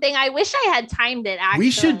something. I wish I had timed it.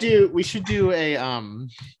 Actually, we should do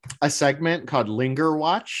a segment called Linger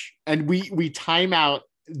Watch, and we time out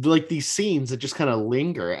like these scenes that just kind of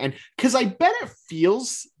linger, and because I bet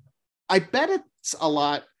it's a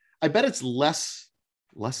lot. I bet it's less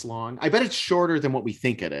long. I bet it's shorter than what we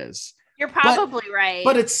think it is. You're probably right.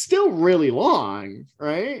 But it's still really long,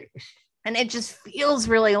 right? And it just feels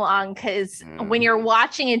really long because when you're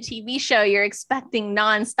watching a TV show, you're expecting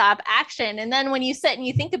nonstop action. And then when you sit and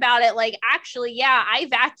you think about it, like, actually, yeah, I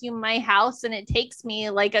vacuum my house and it takes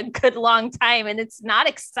me like a good long time and it's not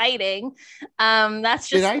exciting. That's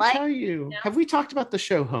just Did I tell you, have we talked about the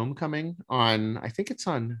show Homecoming on, I think it's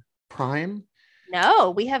on Prime?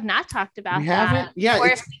 No, we have not talked about that. Haven't? Yeah. Or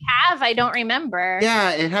if we have, I don't remember.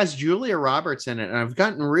 Yeah, it has Julia Roberts in it, and I've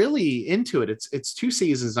gotten really into it. It's 2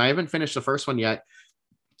 seasons. I haven't finished the first one yet.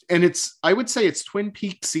 And I would say it's Twin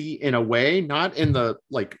Peaksy in a way, not in the,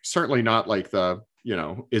 like, certainly not like the,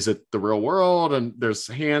 is it the real world? And there's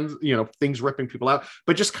hands, things ripping people out,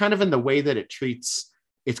 but just kind of in the way that it treats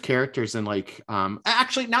its characters, and like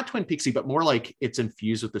actually not Twin Peaksy, but more like it's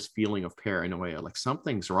infused with this feeling of paranoia, like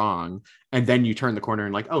something's wrong, and then you turn the corner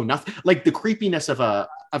and like, oh, nothing, like the creepiness of a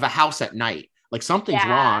house at night, like something's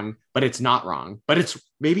wrong, but it's not wrong, but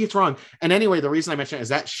maybe it's wrong. And anyway, the reason I mentioned it is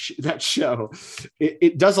that show,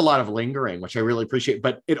 it does a lot of lingering, which I really appreciate,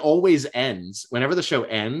 but it always ends. Whenever the show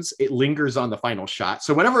ends, it lingers on the final shot.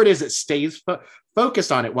 So whenever it is, it stays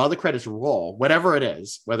focused on it while the credits roll, whatever it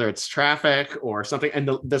is, whether it's traffic or something. And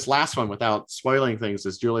this last one, without spoiling things,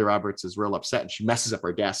 is Julia Roberts is real upset and she messes up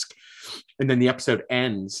her desk. And then the episode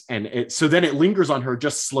ends, and so then it lingers on her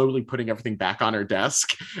just slowly putting everything back on her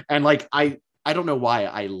desk. And like, I don't know why,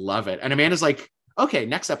 I love it. And Amanda's like, okay,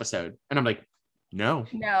 next episode. And I'm like, no,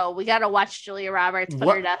 we got to watch Julia Roberts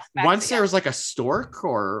put her desk back once together. there was like a stork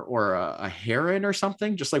or a heron or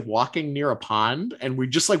something, just like walking near a pond. And we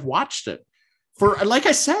just like watched it for, like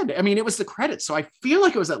I said, I mean, it was the credits. So I feel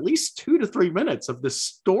like it was at least 2 to 3 minutes of this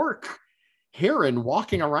stork heron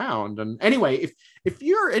walking around. And anyway, if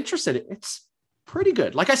you're interested, it's pretty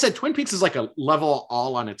good. Like I said, Twin Peaks is like a level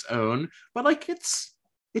all on its own, but like it's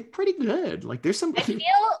pretty good. Like there's some.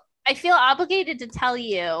 I feel obligated to tell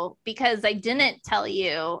you, because I didn't tell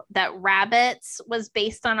you, that Rabbits was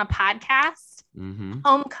based on a podcast. Mm-hmm.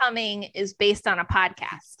 Homecoming is based on a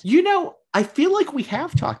podcast. I feel like we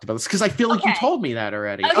have talked about this because I feel like you told me that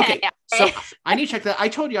already. Okay. Yeah. So I need to check that. I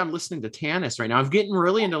told you I'm listening to Tanis right now. I'm getting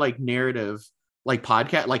really into like narrative, like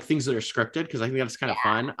podcast, like things that are scripted, because I think that's kind of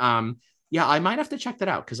fun. Yeah, I might have to check that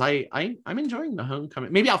out because I'm enjoying the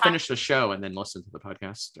Homecoming. Maybe I'll finish the show and then listen to the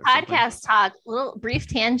podcast. Podcast talk, little brief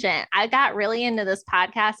tangent. I got really into this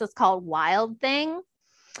podcast. It's called Wild Thing.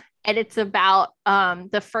 And it's about,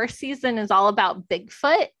 the first season is all about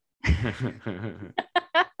Bigfoot.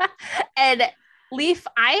 And Leaf,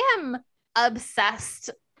 I am obsessed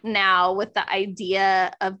now with the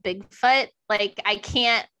idea of Bigfoot. Like I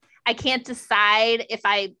can't decide if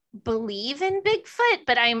I believe in Bigfoot,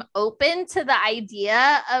 but I'm open to the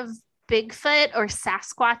idea of Bigfoot or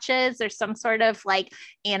Sasquatches or some sort of like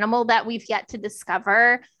animal that we've yet to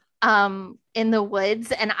discover in the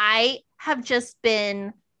woods. And I have just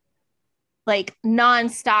been like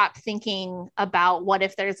nonstop thinking about what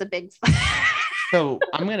if there's a Bigfoot. So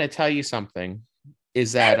I'm going to tell you something,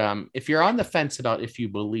 is that if you're on the fence about if you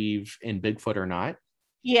believe in Bigfoot or not,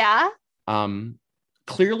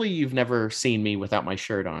 clearly you've never seen me without my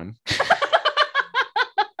shirt on.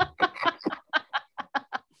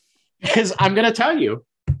 Because I'm going to tell you,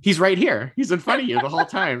 he's right here. He's in front of you the whole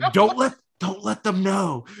time. Don't let them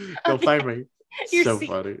know. They'll find me. You're so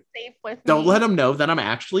funny. Safe with Don't me. let them know that I'm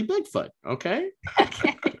actually Bigfoot. Okay.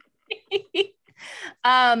 Okay.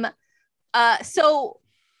 So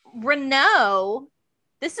Renault,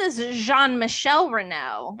 this is Jean-Michel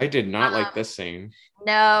Renault. I did not like this scene.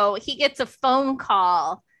 No, he gets a phone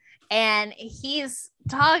call and he's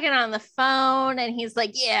talking on the phone and he's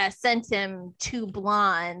like, yeah, sent him 2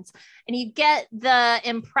 blondes. And you get the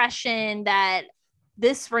impression that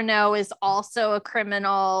this Renault is also a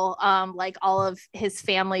criminal, like all of his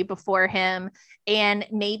family before him. And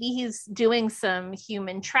maybe he's doing some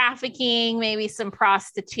human trafficking, maybe some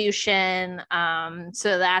prostitution.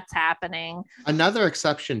 So that's happening. Another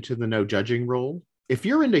exception to the no judging rule. If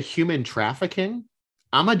you're into human trafficking,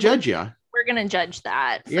 I'm a judge you. We're going to judge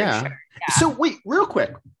that. For Yeah. sure. Yeah. So wait, real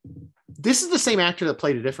quick. This is the same actor that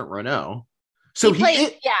played a different Renault. So he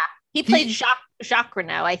played Jacques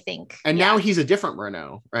Renault, I think. And now he's a different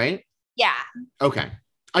Renault, right? Yeah. Okay.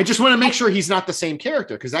 I just want to make sure he's not the same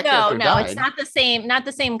character, because that character died. It's not the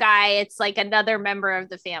same guy. It's like another member of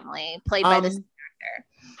the family played by this character.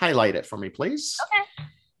 Highlight it for me, please. Okay.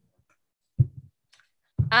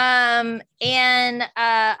 I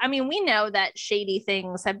mean, we know that shady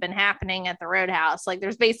things have been happening at the Roadhouse. Like,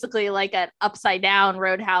 there's basically like an upside down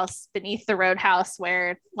Roadhouse beneath the Roadhouse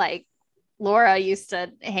where like Laura used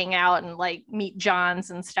to hang out and like meet Johns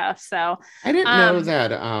and stuff. So I didn't know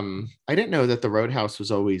that. I didn't know that the Roadhouse was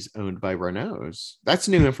always owned by Renaults. That's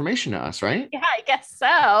new information to us, right? Yeah, I guess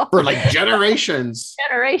so. For like generations.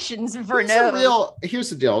 Generations of Renault. Here's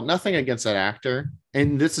the deal. Nothing against that actor,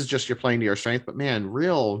 and this is just you're playing to your strength. But man,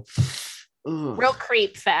 real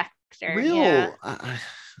creep factor.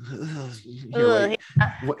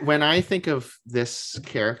 When I think of this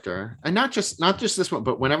character, and not just this one,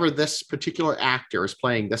 but whenever this particular actor is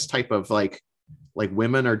playing this type of like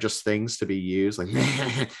women are just things to be used, like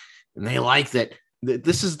and they like that.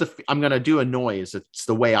 This is I'm gonna do a noise. It's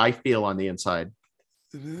the way I feel on the inside.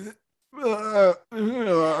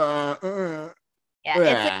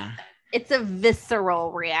 Yeah, it's a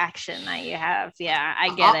visceral reaction that you have. Yeah,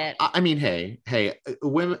 I get it. I mean, hey,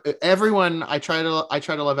 women, everyone. I try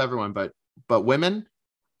to love everyone, but women,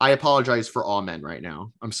 I apologize for all men right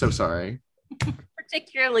now. I'm so sorry.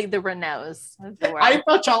 Particularly the Renaults. I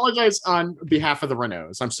apologize on behalf of the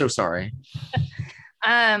Renaults. I'm so sorry.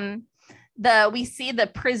 We see the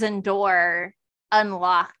prison door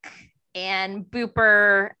unlock, and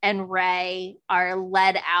Booper and Ray are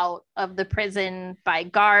led out of the prison by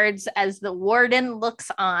guards as the warden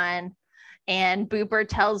looks on, and Booper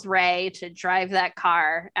tells Ray to drive that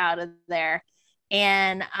car out of there.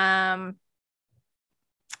 And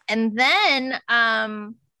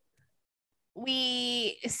then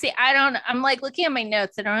we see, I'm like looking at my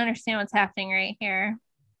notes. I don't understand what's happening right here.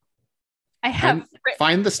 I have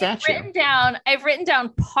find the statue. I've written down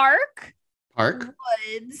Park.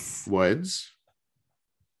 Woods.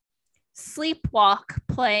 Sleepwalk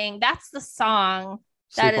playing. That's the song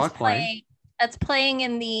that is playing. That's playing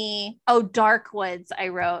in the Dark Woods. I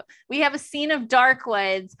wrote. We have a scene of Dark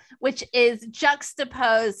Woods, which is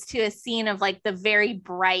juxtaposed to a scene of like the very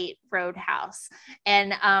bright Roadhouse.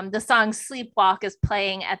 And the song Sleepwalk is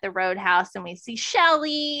playing at the Roadhouse, and we see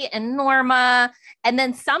Shelly and Norma, and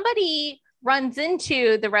then somebody runs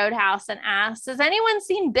into the Roadhouse and asks, "Has anyone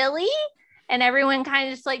seen Billy?" And everyone kind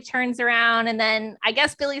of just like turns around, and then I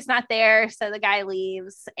guess Billy's not there. So the guy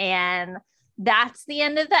leaves, and that's the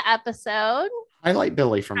end of the episode. Highlight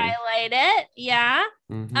Billy for me. Highlight it. Yeah.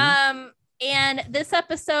 Mm-hmm. And this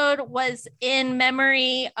episode was in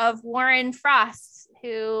memory of Warren Frost,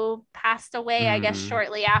 who passed away, I guess,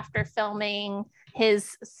 shortly after filming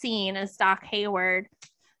his scene as Doc Hayward.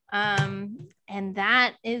 And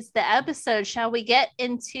that is the episode. Shall we get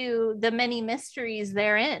into the many mysteries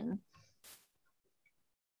therein?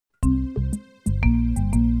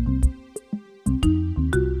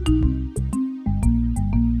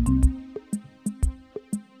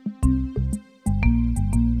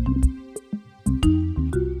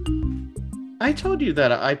 I told you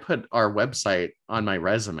that I put our website on my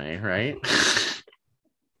resume, right? Did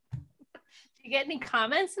you get any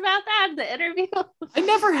comments about that in the interview? I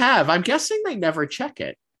never have. I'm guessing they never check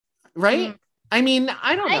it, right? I mean,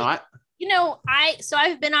 I don't know.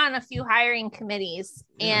 I've been on a few hiring committees,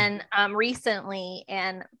 and recently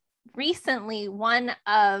one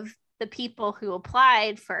of the people who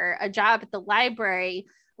applied for a job at the library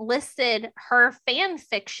listed her fan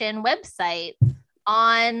fiction website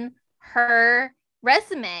on her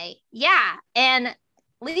resume. Yeah. And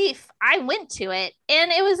Leaf, I went to it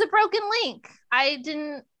and it was a broken link. I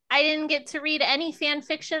didn't get to read any fan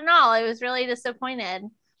fiction at all. I was really disappointed.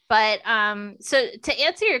 But so to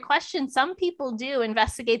answer your question, some people do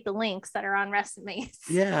investigate the links that are on resumes.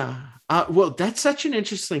 Yeah. Well, that's such an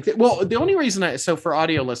interesting thing. Well, the only reason so for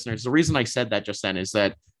audio listeners, the reason I said that just then is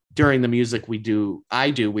that during the music I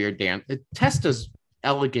do weird dance. Testa's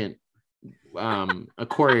elegant, a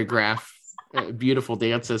choreograph, beautiful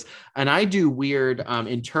dances, and I do weird,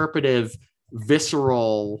 interpretive,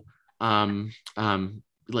 visceral,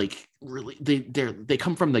 like really they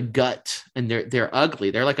come from the gut and they're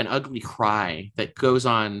ugly. They're like an ugly cry that goes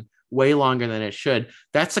on way longer than it should.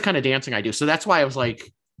 That's the kind of dancing I do. So that's why I was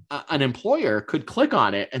like, an employer could click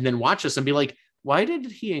on it and then watch this and be like, why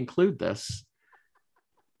did he include this?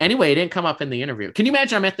 Anyway, it didn't come up in the interview. Can you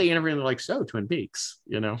imagine I'm at the interview and they're like, so Twin Peaks,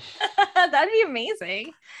 you know? That'd be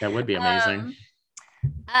amazing. That would be amazing.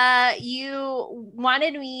 You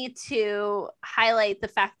wanted me to highlight the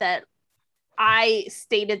fact that I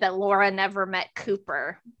stated that Laura never met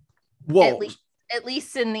Cooper. Whoa. At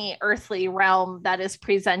least in the earthly realm that is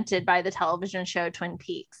presented by the television show Twin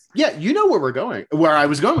Peaks. Yeah, you know where I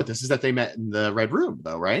was going with this is that they met in the Red Room,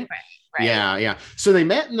 though, right? Right. Yeah. So they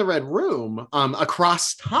met in the Red Room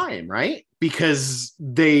across time, right? Because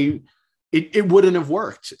it wouldn't have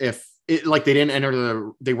worked if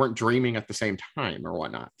they weren't dreaming at the same time or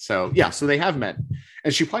whatnot. So yeah, so they have met,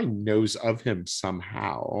 and she probably knows of him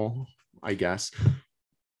somehow, I guess.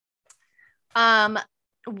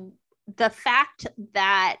 The fact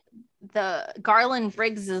that the Garland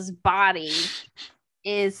Briggs's body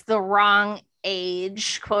is the wrong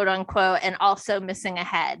age, quote unquote, and also missing a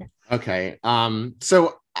head. Okay.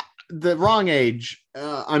 So the wrong age,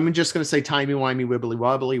 I'm just going to say timey-wimey,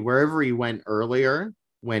 wibbly-wobbly, wherever he went earlier,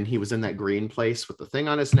 when he was in that green place with the thing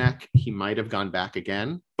on his neck, he might have gone back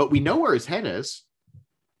again, but we know where his head is.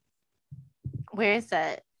 Where is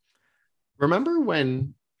it? Remember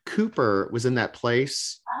when Cooper was in that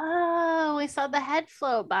place? Oh, we saw the head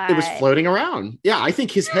float by. It was floating around. Yeah, I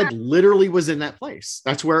think his head literally was in that place.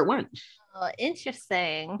 That's where it went. Oh,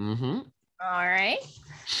 interesting. Mm-hmm. All right.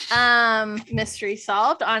 Mystery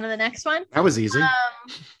solved. On to the next one. That was easy. We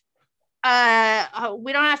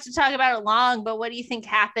don't have to talk about it long, but what do you think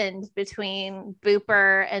happened between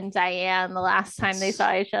Booper and Diane the last time they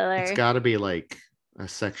saw each other? It's got to be like a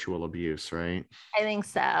sexual abuse, right? I think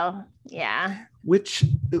so. Yeah. Which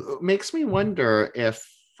makes me wonder if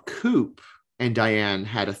Coop and Diane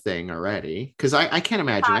had a thing already, because I can't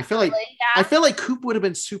imagine. Possibly, I feel like Coop would have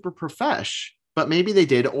been super profesh, but maybe they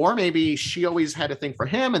did, or maybe she always had a thing for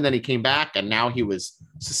him, and then he came back, and now he was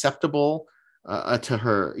susceptible to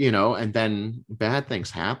her, you know, and then bad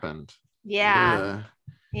things happened. Yeah.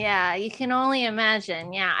 Yeah, you can only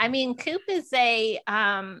imagine. Yeah, I mean, Coop is the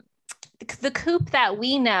Coop that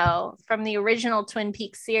we know from the original Twin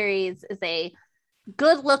Peaks series is a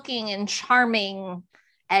good-looking and charming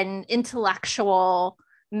and intellectual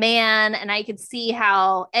man, and I could see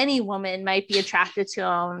how any woman might be attracted to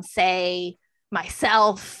him. Say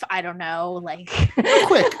myself, I don't know, like. Real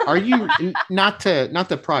quick, are you not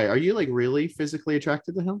to pry? Are you like really physically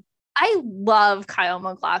attracted to him? I love Kyle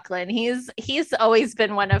MacLachlan. He's always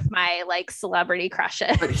been one of my like celebrity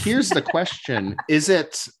crushes. But here's the question: Is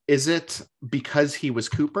it because he was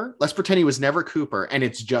Cooper? Let's pretend he was never Cooper, and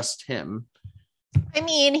it's just him. I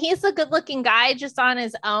mean, he's a good-looking guy just on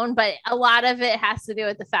his own, but a lot of it has to do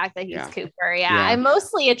with the fact that he's Cooper. Yeah, I'm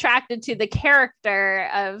mostly attracted to the character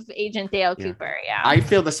of Agent Dale Cooper. Yeah, I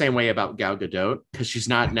feel the same way about Gal Gadot because she's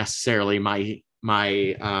not necessarily my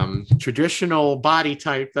traditional body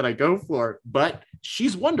type that I go for, but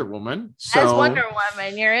she's Wonder Woman. So as Wonder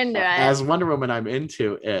Woman, you're into it. As Wonder Woman, I'm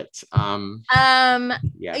into it.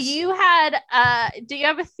 Yes. You had do you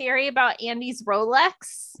have a theory about Andy's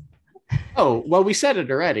Rolex? Oh, well, we said it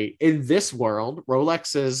already. In this world,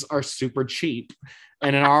 Rolexes are super cheap,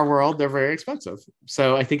 and in our world, they're very expensive.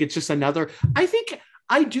 So I think it's just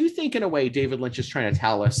I do think in a way, David Lynch is trying to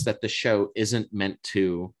tell us that the show isn't meant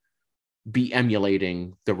to be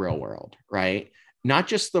emulating the real world, right? Not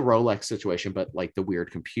just the Rolex situation, but like the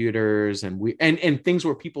weird computers and things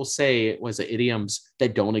where people say it was idioms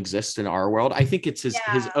that don't exist in our world. I think it's his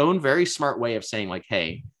own very smart way of saying like,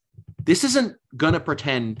 hey, this isn't gonna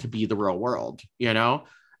pretend to be the real world, you know?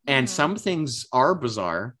 And some things are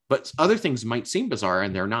bizarre, but other things might seem bizarre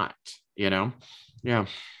and they're not, you know? Yeah.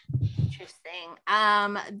 Interesting.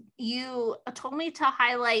 You told me to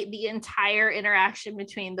highlight the entire interaction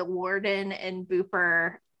between the warden and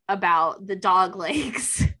Booper about the dog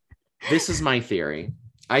legs. This is my theory.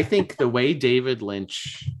 I think the way David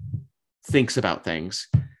Lynch thinks about things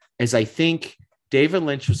is I think David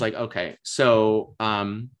Lynch was like, okay, so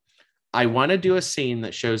I want to do a scene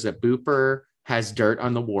that shows that Booper has dirt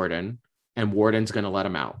on the warden and warden's going to let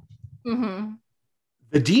him out. Mm-hmm.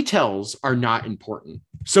 The details are not important.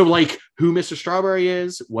 So like who Mr. Strawberry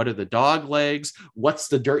is, what are the dog legs, what's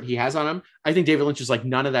the dirt he has on him? I think David Lynch is like,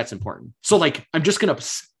 none of that's important. So like, I'm just going to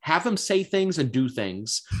have him say things and do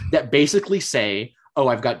things that basically say, oh,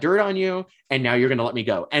 I've got dirt on you and now you're going to let me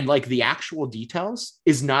go. And like the actual details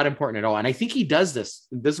is not important at all. And I think he does this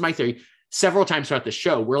is my theory, several times throughout the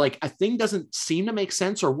show where like a thing doesn't seem to make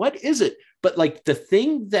sense or what is it? But like the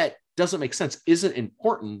thing that doesn't make sense isn't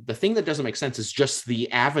important. The thing that doesn't make sense is just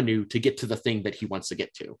the avenue to get to the thing that he wants to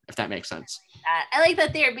get to, if that makes sense. I like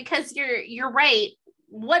that there, because you're right.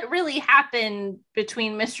 What really happened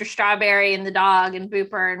between Mr. Strawberry and the dog and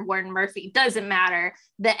Booper and Warden Murphy doesn't matter.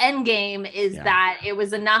 The end game is that it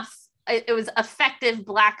was enough. It was effective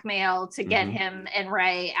blackmail to get him and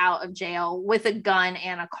Ray out of jail with a gun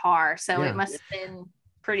and a car. So it must have been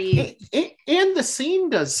pretty. And the scene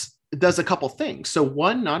does a couple things. So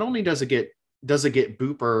one, not only does it get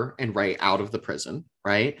Booper and Ray out of the prison,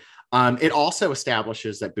 right? It also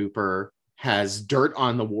establishes that Booper has dirt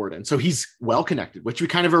on the warden. So he's well connected, which we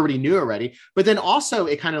kind of already knew already. But then also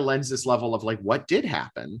it kind of lends this level of like, what did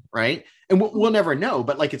happen, right? And we'll never know,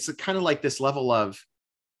 but like, it's kind of like this level of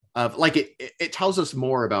like, it tells us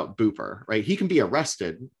more about Booper, right? He can be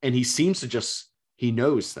arrested and he seems to he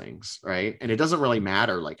knows things, right? And it doesn't really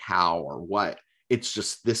matter like how or what. It's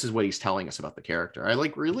just, this is what he's telling us about the character. I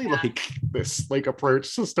like really like this like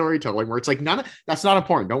approach to storytelling where it's like, that's not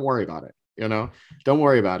important. Don't worry about it. Don't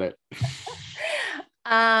worry about it.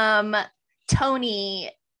 Tony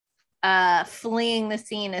fleeing the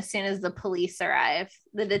scene as soon as the police arrive,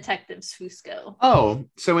 the detectives Fusco. Oh,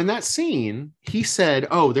 so in that scene, he said,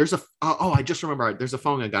 I just remember there's a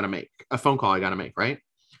phone call I gotta make, right?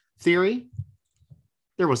 Theory?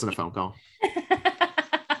 There wasn't a phone call.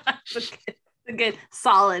 a good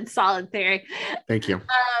solid theory. Thank you.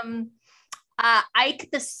 Ike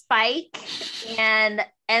the Spike and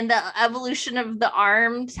the evolution of the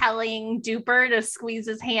arm telling Duper to squeeze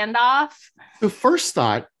his hand off. The first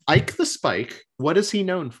thought, Ike the Spike, what is he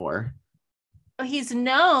known for? He's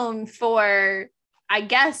known for, I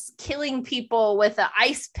guess, killing people with an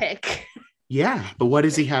ice pick. Yeah, but what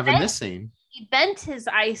does he have in this scene? He bent his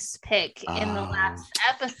ice pick in the last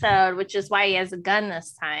episode, which is why he has a gun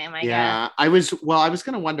this time. I guess. I was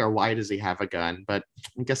going to wonder, why does he have a gun? But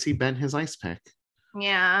I guess he bent his ice pick.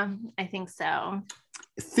 Yeah, I think so.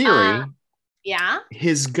 Theory. Yeah.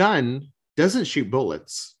 His gun doesn't shoot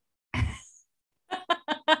bullets.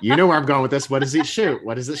 You know where I'm going with this. What does it shoot?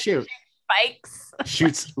 Spikes.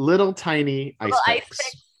 Shoots little tiny ice picks.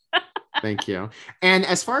 Thank you. And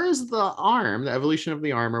as far as the arm, the evolution of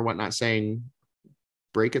the arm or whatnot, saying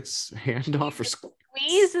break its hand off or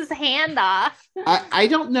squeeze his hand off. I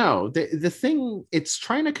don't know. The thing it's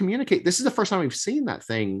trying to communicate, this is the first time we've seen that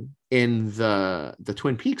thing in the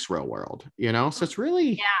Twin Peaks real world, so it's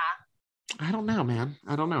really, I don't know, man.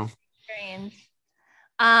 I don't know. Strange.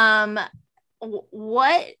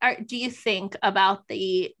 What do you think about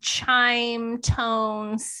the chime,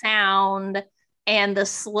 tone, sound, and the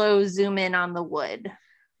slow zoom in on the wood?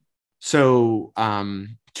 So,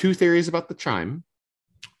 two theories about the chime.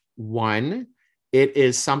 One, it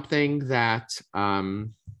is something that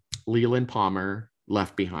Leland Palmer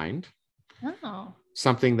left behind. Oh.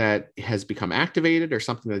 Something that has become activated or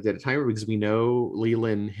something that did a timer, because we know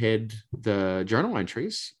Leland hid the journal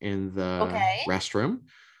entries in the restroom.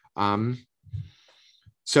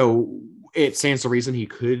 So it stands to reason he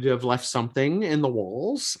could have left something in the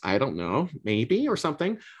walls. I don't know, maybe, or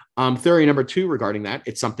something. Theory number two regarding that,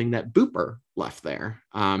 it's something that Booper left there.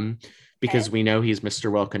 Because we know he's Mr.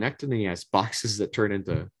 Well-Connected and he has boxes that turn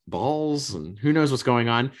into balls and who knows what's going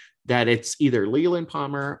on, that it's either Leland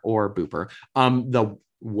Palmer or Booper. The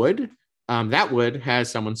wood, that wood has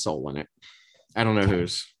someone's soul in it. I don't know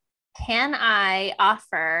whose. Can I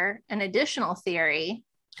offer an additional theory?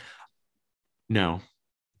 No.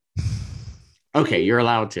 Okay, you're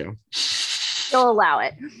allowed to. You'll allow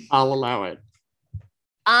it. I'll allow it.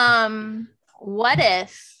 What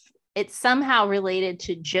if it's somehow related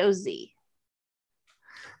to Josie?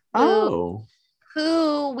 Who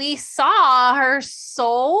we saw her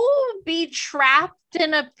soul be trapped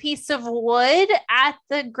in a piece of wood at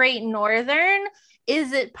the Great Northern.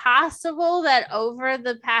 Is it possible that over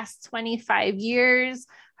the past 25 years,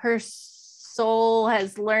 her soul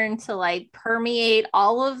has learned to like permeate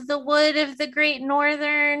all of the wood of the Great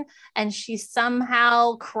Northern, and she's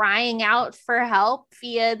somehow crying out for help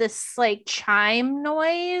via this like chime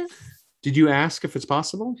noise? Did you ask if it's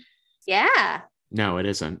possible? Yeah. No, it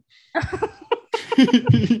isn't. Well,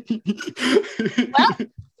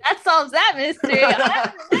 that solves that mystery.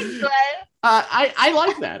 I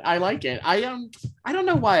like that. I like it. I don't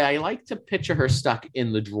know why. I like to picture her stuck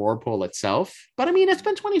in the drawer pull itself, but I mean, it's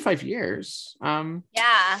been 25 years.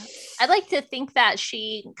 Yeah, I'd like to think that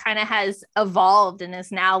she kind of has evolved and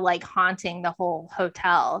is now like haunting the whole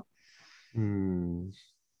hotel.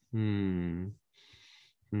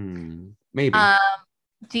 Maybe.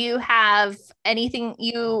 Do you have anything?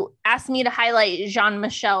 You asked me to highlight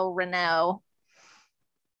Jean-Michel Renaud.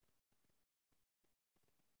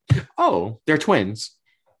 Oh, they're twins.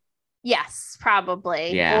 Yes,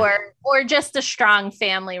 probably. Yeah. Or just a strong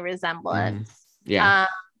family resemblance. Yeah.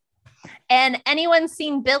 And anyone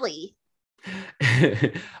seen Billy?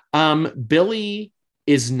 Billy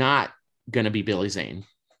is not going to be Billy Zane.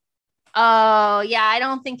 Oh, yeah, I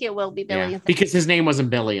don't think it will be Billy. Yeah, because his name wasn't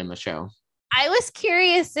Billy in the show. I was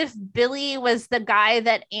curious if Billy was the guy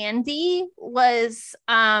that Andy was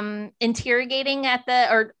interrogating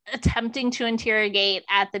or attempting to interrogate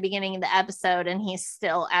at the beginning of the episode, and he's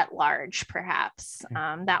still at large, perhaps.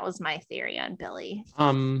 That was my theory on Billy.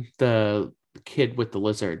 The kid with the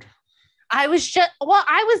lizard. I was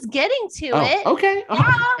getting to it. Okay.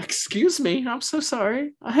 Yeah. Excuse me. I'm so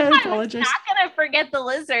sorry. I apologize. I was not going to forget the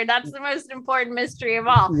lizard. That's the most important mystery of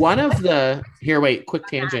all. Quick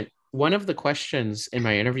tangent. One of the questions in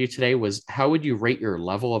my interview today was, how would you rate your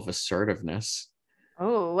level of assertiveness?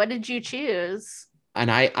 Oh, what did you choose? And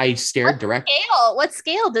I stared directly. What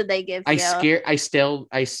scale did they give you? I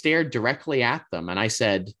stared directly at them and I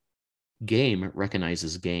said, game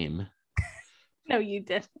recognizes game. No, you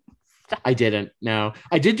didn't. I didn't. No,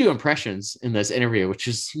 I did do impressions in this interview, which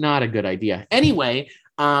is not a good idea. Anyway,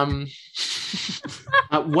 what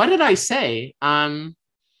did I say? I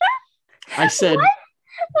said,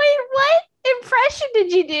 Wait, what impression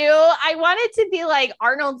did you do? I wanted to be like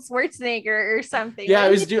Arnold Schwarzenegger or something. Yeah, I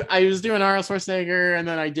was doing Arnold Schwarzenegger, and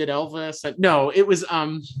then I did Elvis. No, it was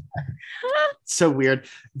so weird.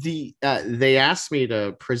 They asked me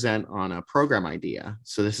to present on a program idea.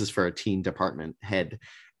 So this is for a teen department head,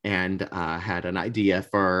 and had an idea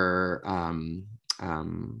for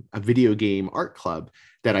a video game art club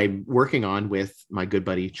that I'm working on with my good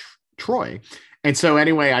buddy Troy. And so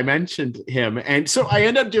anyway, I mentioned him. And so I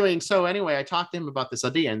ended up I talked to him about this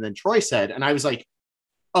idea. And then Troy said, and I was like,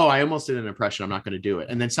 oh, I almost did an impression. I'm not going to do it.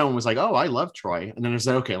 And then someone was like, oh, I love Troy. And then I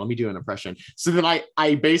said, okay, let me do an impression. So then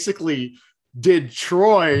I basically did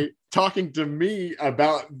Troy talking to me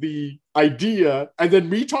about the idea and then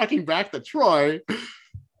me talking back to Troy.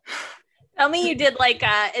 Tell me you did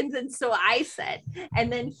and then so I said,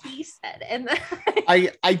 and then he said, and then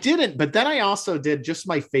I didn't, but then I also did just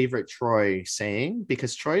my favorite Troy saying,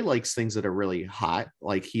 because Troy likes things that are really hot.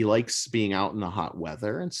 Like he likes being out in the hot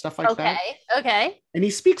weather and stuff like that. Okay. And he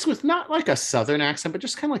speaks with not like a Southern accent, but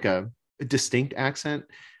just kind of like a distinct accent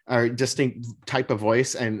or distinct type of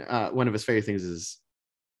voice. And one of his favorite things is,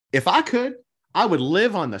 if I could, I would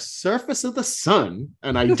live on the surface of the sun.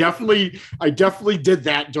 And I definitely did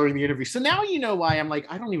that during the interview. So now you know why I'm like,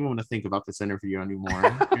 I don't even want to think about this interview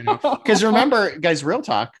anymore. Because remember, guys, real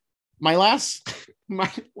talk, my last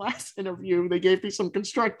interview, they gave me some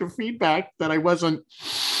constructive feedback that I wasn't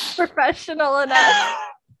professional enough.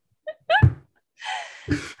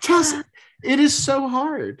 Tess, it is so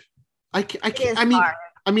hard. I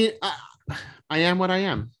am what I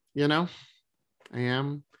am, I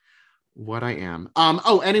am what I am.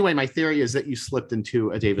 Anyway, my theory is that you slipped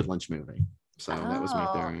into a David Lynch movie. So that was my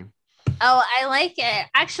theory. Oh, I like it.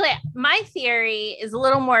 Actually, my theory is a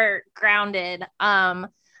little more grounded. I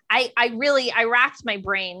racked my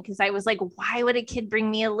brain because I was like, why would a kid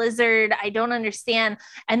bring me a lizard? I don't understand.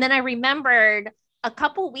 And then I remembered a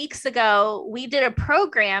couple weeks ago, we did a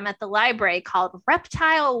program at the library called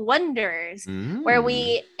Reptile Wonders, where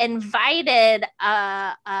we invited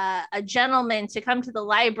a gentleman to come to the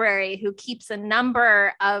library who keeps a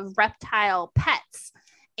number of reptile pets.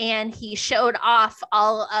 And he showed off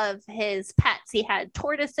all of his pets. He had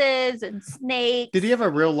tortoises and snakes. Did he have a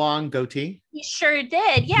real long goatee? He sure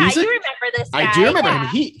did. Yeah, you remember this guy. I do remember him.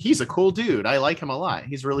 He's a cool dude. I like him a lot.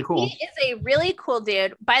 He's really cool. He is a really cool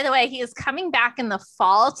dude. By the way, he is coming back in the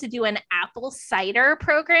fall to do an apple cider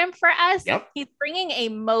program for us. Yep. He's bringing a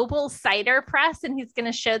mobile cider press, and he's going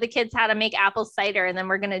to show the kids how to make apple cider, and then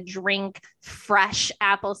we're going to drink fresh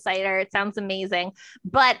apple cider. It sounds amazing.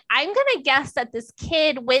 But I'm going to guess that this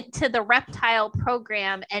kid went to the reptile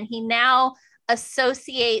program, and he now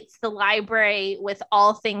associates the library with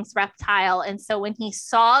all things reptile. And so when he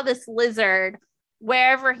saw this lizard,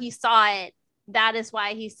 wherever he saw it, that is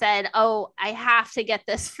why he said, oh, I have to get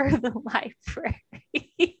this for the library.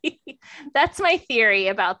 That's my theory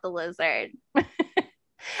about the lizard.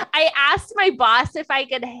 I asked my boss if I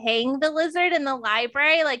could hang the lizard in the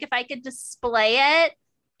library, like if I could display it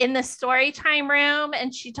in the story time room,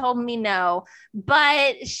 and she told me no,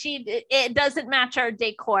 but it doesn't match our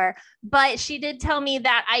decor. But she did tell me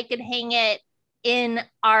that I could hang it in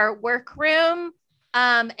our workroom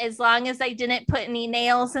as long as I didn't put any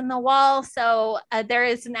nails in the wall. So there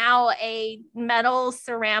is now a metal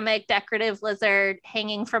ceramic decorative lizard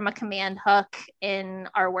hanging from a command hook in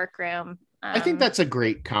our workroom. I think that's a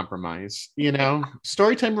great compromise.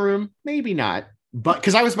 Storytime room, maybe not. But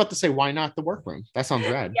because I was about to say, why not the workroom? That sounds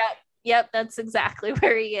rad. Yep. Yep, that's exactly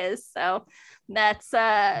where he is. So that's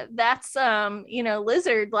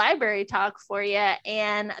lizard library talk for you.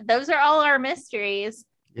 And those are all our mysteries.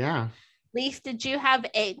 Yeah. Leaf, did you have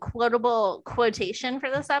a quotable quotation for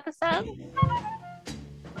this episode?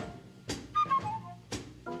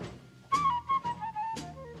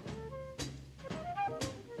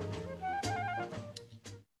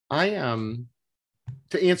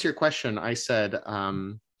 To answer your question, I said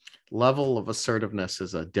level of assertiveness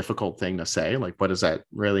is a difficult thing to say. Like, what does that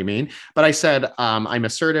really mean? But I said I'm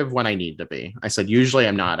assertive when I need to be. I said usually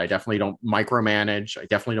I'm not. I definitely don't micromanage. I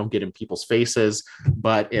definitely don't get in people's faces.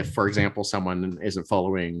 But if, for example, someone isn't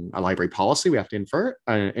following a library policy we have to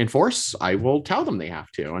enforce, I will tell them they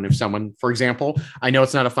have to. And if someone, for example, I know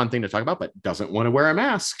it's not a fun thing to talk about, but doesn't want to wear a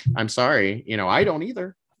mask, I'm sorry. I don't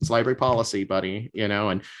either. It's library policy, buddy,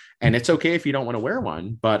 and it's okay if you don't want to wear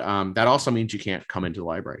one, but that also means you can't come into the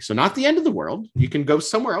library. So not the end of the world. You can go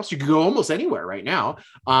somewhere else. You can go almost anywhere right now.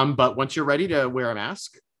 But once you're ready to wear a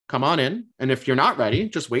mask, come on in. And if you're not ready,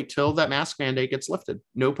 just wait till that mask mandate gets lifted.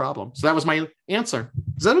 No problem. So that was my answer.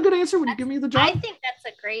 Is that a good answer? Would you give me the job? I think that's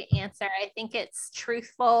a great answer. I think it's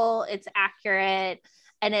truthful. It's accurate.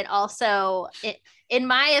 And it also, in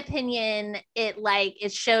my opinion,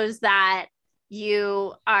 it shows that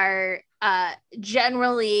you are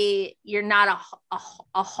generally, you're not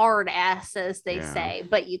a hard ass, as they say,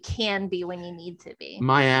 but you can be when you need to be.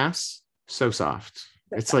 My ass, so soft.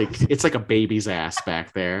 It's like a baby's ass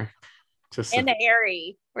back there. Just and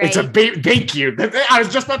airy, right? It's a baby. Thank you. I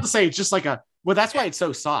was just about to say, it's just like that's why it's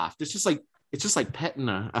so soft. It's just like petting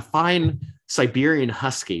a fine Siberian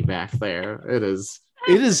husky back there. It is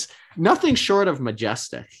nothing short of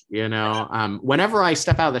majestic, whenever I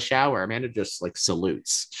step out of the shower, Amanda just like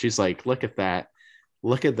salutes. She's like, look at that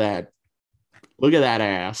ass,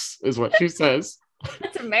 is what she says.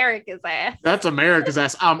 That's America's ass. That's America's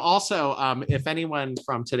ass. Also, if anyone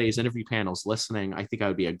from today's interview panel is listening, I think I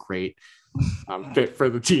would be a great fit for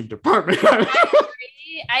the team department.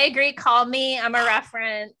 I agree. Call me. I'm a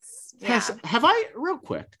reference. Yeah. Have I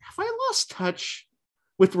lost touch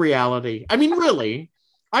with reality? I mean, really?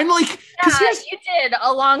 I'm like, you did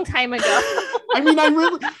a long time ago. I mean, I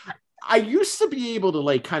used to be able to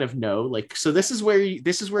like kind of know, like, so this is where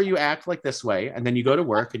you act like this way, and then you go to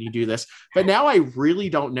work and you do this. But now I really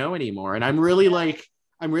don't know anymore, and I'm really like,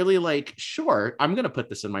 sure, I'm gonna put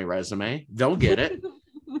this in my resume. They'll get it.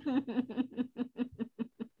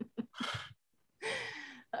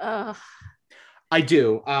 I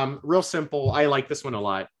do. Real simple. I like this one a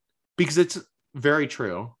lot because it's very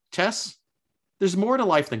true. Tess, there's more to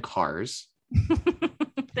life than cars.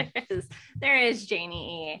 there is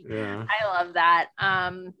Janie. Yeah. I love that.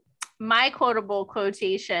 My quotable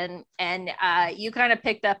quotation, and you kind of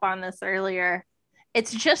picked up on this earlier.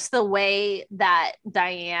 It's just the way that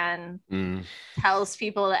Diane tells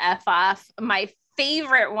people to F off. My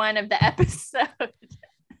favorite one of the episode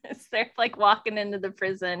is they're like walking into the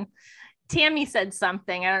prison. Tammy said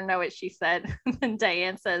something. I don't know what she said. And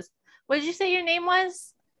Diane says, "What did you say your name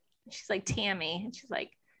was?" She's like, "Tammy." And she's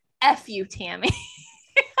like, "F you, Tammy."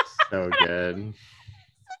 So good.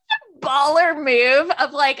 Baller move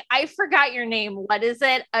of like, I forgot your name. What is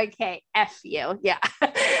it? Okay, F you. Yeah.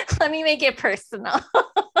 Let me make it personal.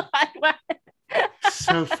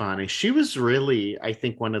 So funny. She was really, I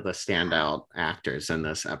think, one of the standout actors in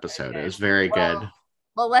this episode. It was very good.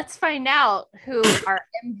 Well, let's find out who our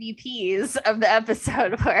MVPs of the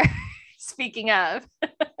episode were. Speaking of.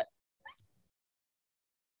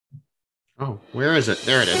 Oh, where is it?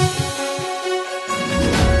 There it is.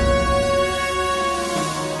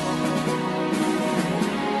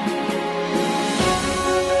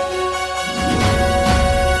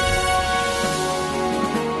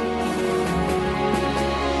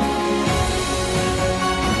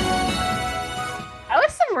 That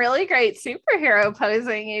was some really great superhero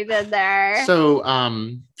posing you did there. So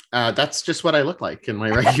that's just what I look like in my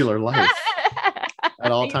regular life.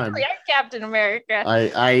 At all times. I'm Captain America.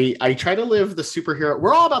 I try to live the superhero.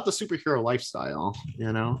 We're all about the superhero lifestyle,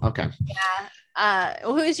 Okay. Yeah.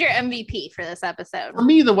 Who's your MVP for this episode? For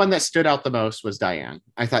me, the one that stood out the most was Diane.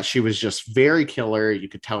 I thought she was just very killer. You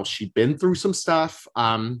could tell she'd been through some stuff.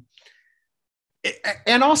 And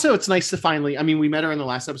also, it's nice to finally. I mean, we met her in the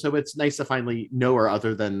last episode, but it's nice to finally know her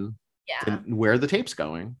other than where the tape's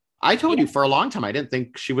going. I told you for a long time I didn't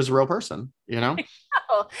think she was a real person,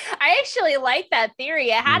 Oh, I actually like that theory.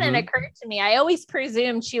 It hadn't occurred to me. I always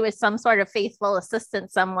presumed she was some sort of faithful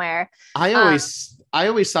assistant somewhere. I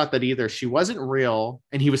always thought that either she wasn't real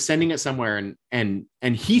and he was sending it somewhere and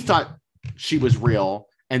he thought she was real,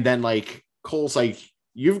 and then like Cole's like,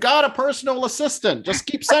 "You've got a personal assistant, just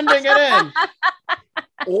keep sending it in."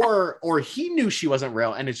 or he knew she wasn't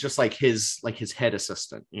real, and it's just like his head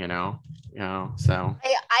assistant, so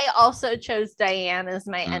I also chose Diane as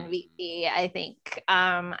my Mm. MVP. I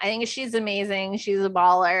think she's amazing. She's a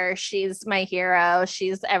baller. She's my hero.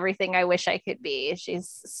 She's everything I wish I could be.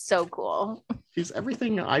 She's so cool. she's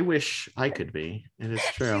everything I wish I could be. It is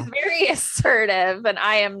true. She's very assertive, and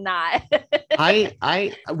I am not.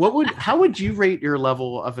 How would you rate your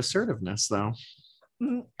level of assertiveness though?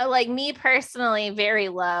 Like me personally, very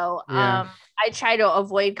low. Yeah. I try to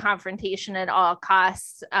avoid confrontation at all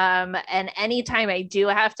costs. And anytime I do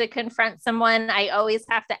have to confront someone, I always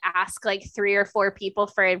have to ask like 3 or 4 people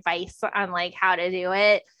for advice on like how to do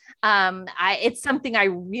it. It's something I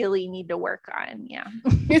really need to work on. Yeah.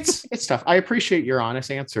 It's tough. I appreciate your honest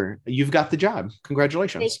answer. You've got the job.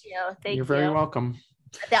 Congratulations. Thank you. You're very welcome.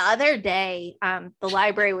 The other day, the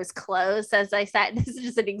library was closed. As I said, this is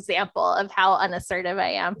just an example of how unassertive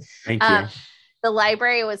I am. Thank you. The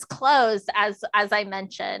library was closed, as I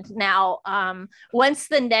mentioned. Now, once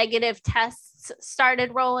the negative tests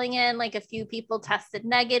started rolling in, like a few people tested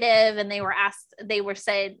negative, and they were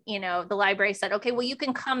said, the library said, okay, well, you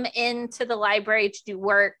can come into the library to do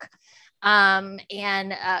work, and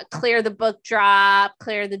clear the book drop,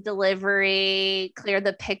 clear the delivery, clear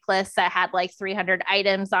the pick list that had like 300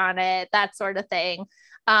 items on it, that sort of thing.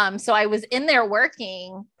 So I was in there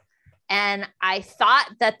working, and I thought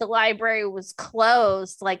that the library was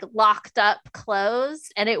closed, like locked up,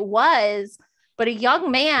 closed, and it was, but a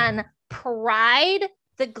young man pried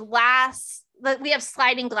the glass. We have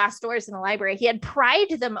sliding glass doors in the library. He had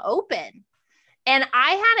pried them open. And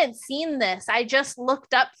I hadn't seen this. I just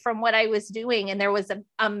looked up from what I was doing, and there was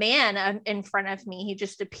a man in front of me. He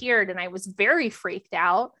just appeared, and I was very freaked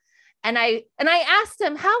out. And I asked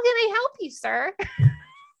him, "How can I help you, sir?"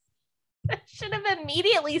 I should have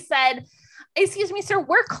immediately said, "Excuse me, sir,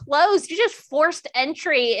 we're closed. You just forced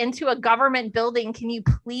entry into a government building. Can you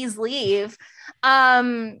please leave?"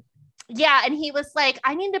 Yeah. And he was like,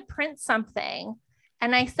 "I need to print something."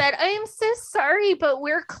 And I said, "I am so sorry, but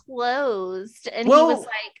we're closed." And he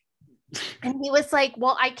was like,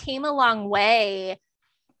 "Well, I came a long way.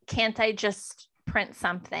 Can't I just print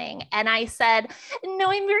something?" And I said,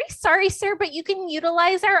 "No, I'm very sorry, sir, but you can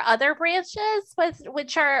utilize our other branches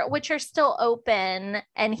which are still open."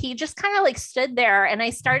 And he just kind of like stood there, and I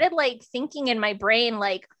started like thinking in my brain,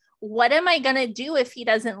 like, what am I going to do if he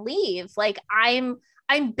doesn't leave? Like I'm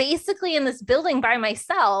basically in this building by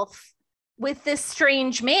myself with this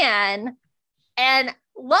strange man. And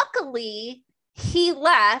luckily he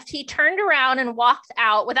left. He turned around and walked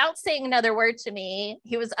out without saying another word to me.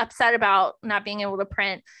 He was upset about not being able to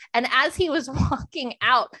print. And as he was walking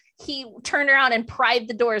out, he turned around and pried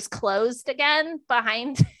the doors closed again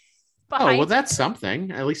behind. Oh, well, that's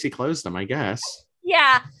something. At least he closed them, I guess.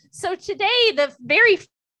 Yeah. So today, the very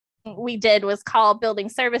we did was call building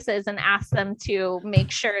services and ask them to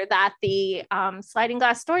make sure that the sliding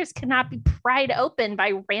glass doors cannot be pried open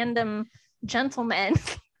by random gentlemen.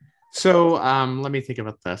 So let me think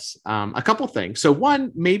about this. A couple things. So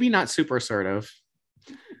one, maybe not super assertive.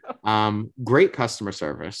 Great customer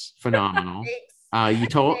service. Phenomenal.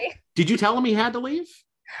 Did you tell him he had to leave?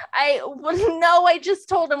 No, I just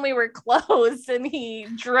told him we were closed, and he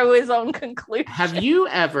drew his own conclusion. Have you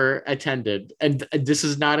ever attended, and this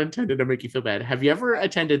is not intended to make you feel bad, have you ever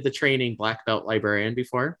attended the training Black Belt Librarian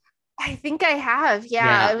before? I think I have.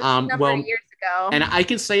 Yeah. It was a number of years ago. And I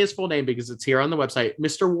can say his full name because it's here on the website.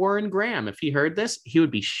 Mr. Warren Graham. If he heard this, he would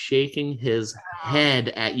be shaking his head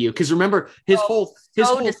at you. Because remember, his whole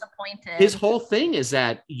thing is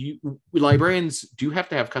that librarians do have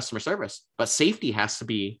to have customer service, but safety has to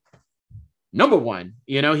be number one.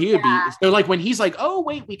 He would be so like when he's like, "Oh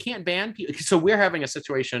wait, we can't ban people." So we're having a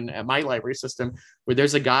situation at my library system where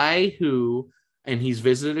there's a guy who, and he's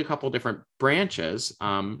visited a couple different branches,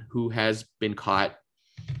 who has been caught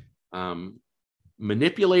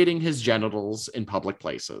manipulating his genitals in public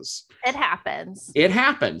places. It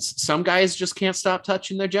happens. Some guys just can't stop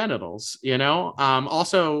touching their genitals,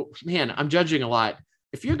 Also, man, I'm judging a lot.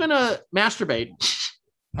 If you're going to masturbate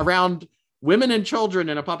around women and children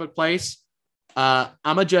in a public place,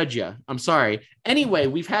 I'm a judge you. I'm sorry. Anyway,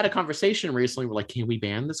 we've had a conversation recently. We're like, can we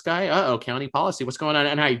ban this guy? County policy. What's going on?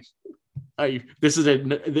 And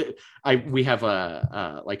we have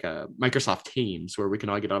a Microsoft Teams where we can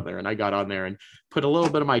all get on there, and I got on there and put a little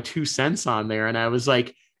bit of my 2 cents on there, and I was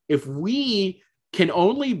like, if we can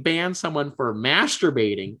only ban someone for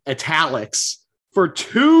masturbating, italics, for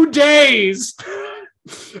 2 days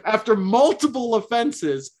after multiple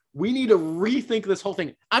offenses, we need to rethink this whole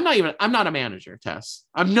thing. I'm not a manager, Tess.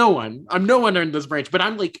 I'm no one in this branch, but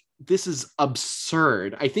I'm like, this is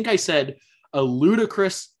absurd. I think I said a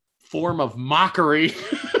ludicrous form of mockery.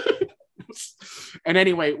 And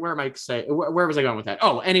anyway, where was I going with that?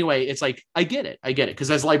 Oh, anyway, it's like, I get it.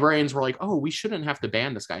 Because as librarians, we're like, oh, we shouldn't have to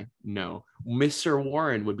ban this guy. No, Mr.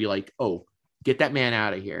 Warren would be like, oh, get that man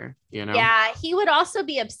out of here. You know? Yeah, he would also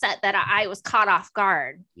be upset that I was caught off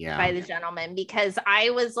guard by the gentleman, because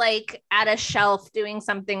I was like at a shelf doing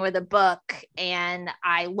something with a book, and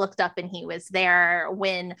I looked up and he was there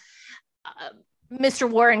when Mr.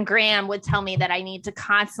 Warren Graham would tell me that I need to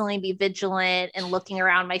constantly be vigilant and looking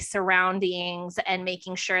around my surroundings and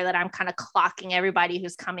making sure that I'm kind of clocking everybody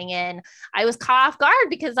who's coming in. I was caught off guard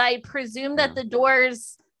because I presumed that the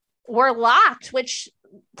doors were locked, which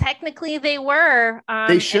technically they were.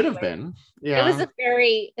 They should have been. Yeah.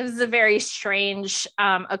 It was a very strange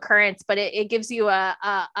occurrence, but it gives you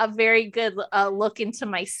a very good look into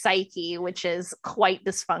my psyche, which is quite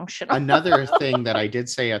dysfunctional. Another thing that I did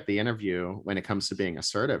say at the interview when it comes to being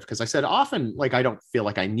assertive, because I said often, like, I don't feel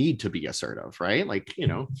like I need to be assertive, right? Like, you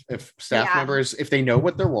know, if staff members, if they know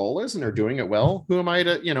what their role is and they're doing it well, who am I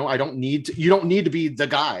to, you know, you don't need to be the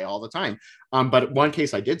guy all the time. But one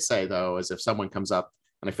case I did say, though, is if someone comes up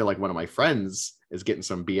and I feel like one of my friends is getting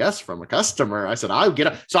some BS from a customer, I said, I'll get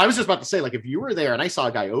up. So I was just about to say, like, if you were there and I saw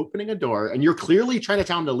a guy opening a door and you're clearly trying to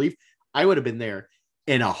tell him to leave, I would have been there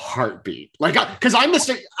in a heartbeat. Like, because I'm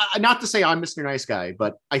not to say I'm Mr. Nice Guy,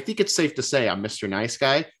 but I think it's safe to say I'm Mr. Nice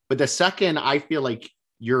Guy. But the second I feel like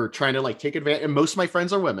you're trying to like take advantage, and most of my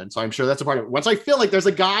friends are women, so I'm sure that's a part of it. Once I feel like there's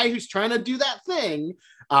a guy who's trying to do that thing,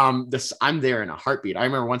 I'm there in a heartbeat. I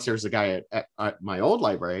remember once there was a guy at my old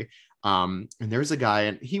library, and there was a guy,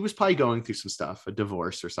 and he was probably going through some stuff, a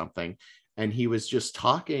divorce or something, and he was just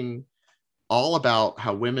talking all about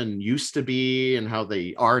how women used to be and how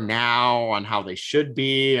they are now and how they should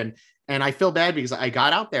be. And I feel bad because I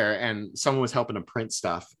got out there and someone was helping him print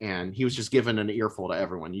stuff, and he was just giving an earful to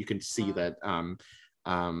everyone. You can see that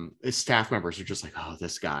his staff members are just like, oh,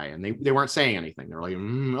 this guy, and they weren't saying anything. They're like,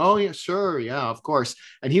 oh yeah, sure, yeah, of course.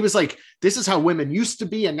 And he was like, this is how women used to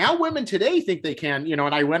be, and now women today think they can, you know.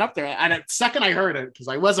 And I went up there, and at second I heard it, because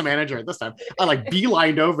I was a manager at this time, I like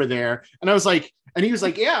beelined over there, and I was like, and he was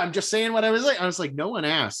like, yeah, I'm just saying what I was like. I was like, no one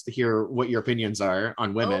asked to hear what your opinions are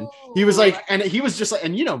on women. He was like, and he was just like,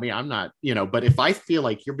 and you know me, I'm not, you know, but if I feel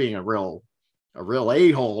like you're being a real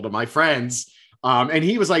a-hole to my friends, and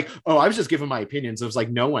he was like, oh, I was just giving my opinions. It was like,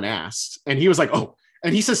 no one asked. And he was like, oh,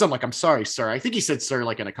 and he said something like, I'm sorry, sir. I think he said sir,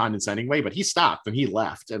 like in a condescending way, but he stopped and he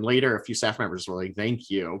left. And later, a few staff members were like, thank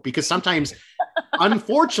you. Because sometimes,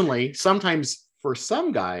 unfortunately, sometimes for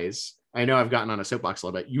some guys, I know I've gotten on a soapbox a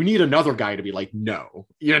little bit, you need another guy to be like, no,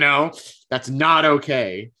 you know, that's not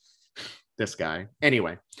okay. This guy.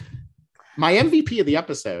 Anyway, my MVP of the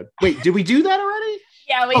episode. Wait, did we do that already?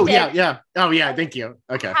 Yeah, we did. Yeah. Oh, yeah. Thank you.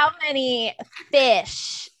 Okay. How many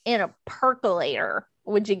fish in a percolator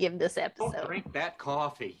would you give this episode? Don't drink that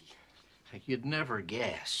coffee. You'd never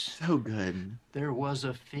guess. So good. There was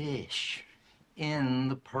a fish in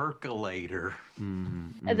the percolator.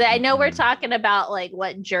 I know we're talking about like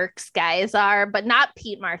what jerks guys are, but not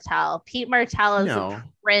Pete Martell. Pete Martell is a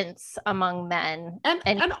prince among men.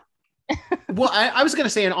 And well, I was going to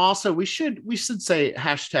say, and also we should say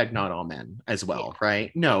hashtag not all men as well,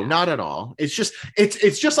 right? No, not at all. It's just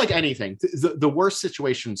like anything. The worst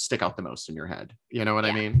situations stick out the most in your head. You know what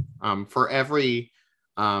I mean? For every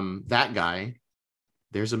that guy,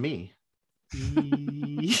 there's a me.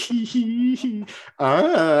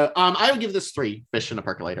 I would give this 3 fish in a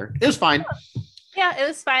percolator. It was fine. Yeah, it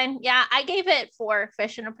was fine. Yeah, I gave it 4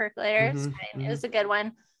 fish in a percolator. It was fine. It was a good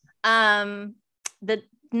one. The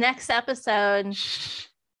next episode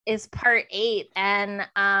is part 8, and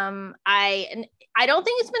I don't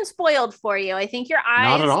think it's been spoiled for you. I think your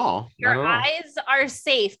eyes, not at all. Your eyes are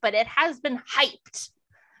safe, but it has been hyped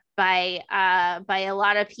by a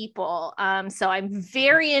lot of people. So I'm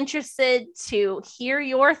very interested to hear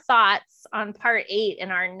your thoughts on part 8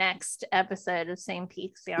 in our next episode of Same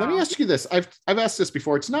Peaks. Let me ask you this. I've asked this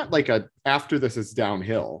before. It's not like after this is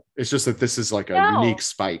downhill. It's just that this is like a unique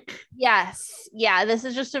spike. Yes. Yeah. This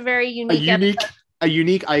is just a very unique a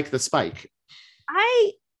unique Ike the Spike.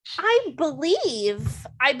 I believe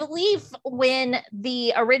when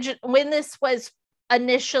this was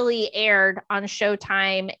initially aired on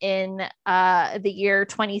Showtime in the year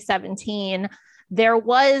 2017, there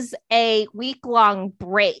was a week-long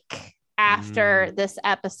break after this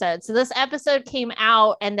episode. So this episode came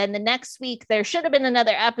out, and then the next week there should have been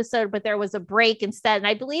another episode, but there was a break instead. And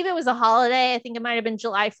I believe it was a holiday. I think it might have been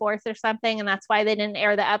July 4th or something, and that's why they didn't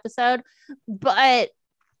air the episode. But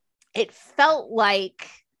it felt like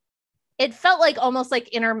almost like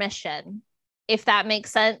intermission if that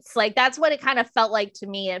makes sense. Like that's what it kind of felt like to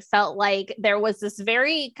me. It felt like there was this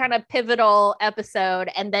very kind of pivotal episode,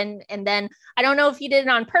 and then I don't know if he did it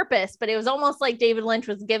on purpose, but it was almost like David Lynch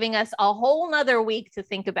was giving us a whole nother week to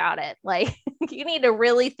think about it. Like you need to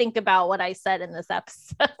really think about what I said in this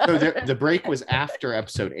episode. So the break was after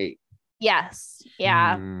episode 8. Yes.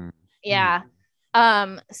 Yeah. Mm. Yeah.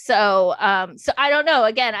 So I don't know.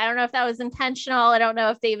 Again, I don't know if that was intentional. I don't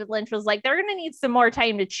know if David Lynch was like, they're gonna need some more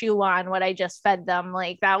time to chew on what I just fed them.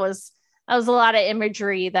 Like that was a lot of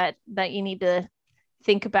imagery that you need to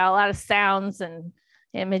think about, a lot of sounds and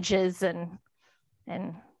images and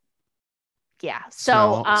yeah.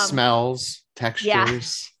 So smells, textures. Yeah.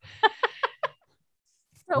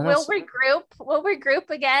 So we'll regroup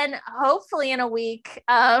again, hopefully in a week.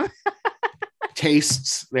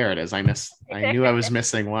 Tastes. There it is. I knew I was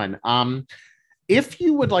missing one. If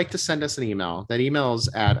you would like to send us an email, that email is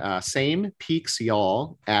at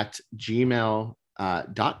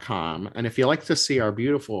samepeaksyall@gmail.com. And if you like to see our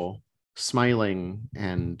beautiful smiling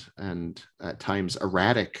and at times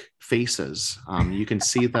erratic faces, you can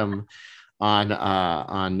see them on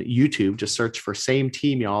YouTube. Just search for Same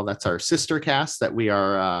Team Y'all. That's our sister cast that we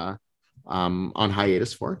are on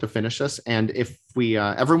hiatus for to finish us. And if we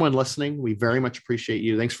everyone listening, we very much appreciate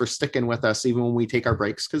you. Thanks for sticking with us even when we take our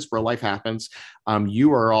breaks, because real life happens.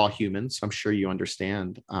 You are all humans, so I'm sure you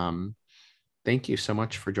understand. Thank you so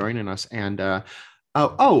much for joining us. And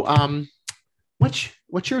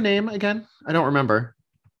what's your name again? I don't remember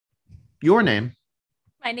your name.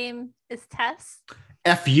 My name is Tess.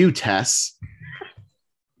 F you, Tess.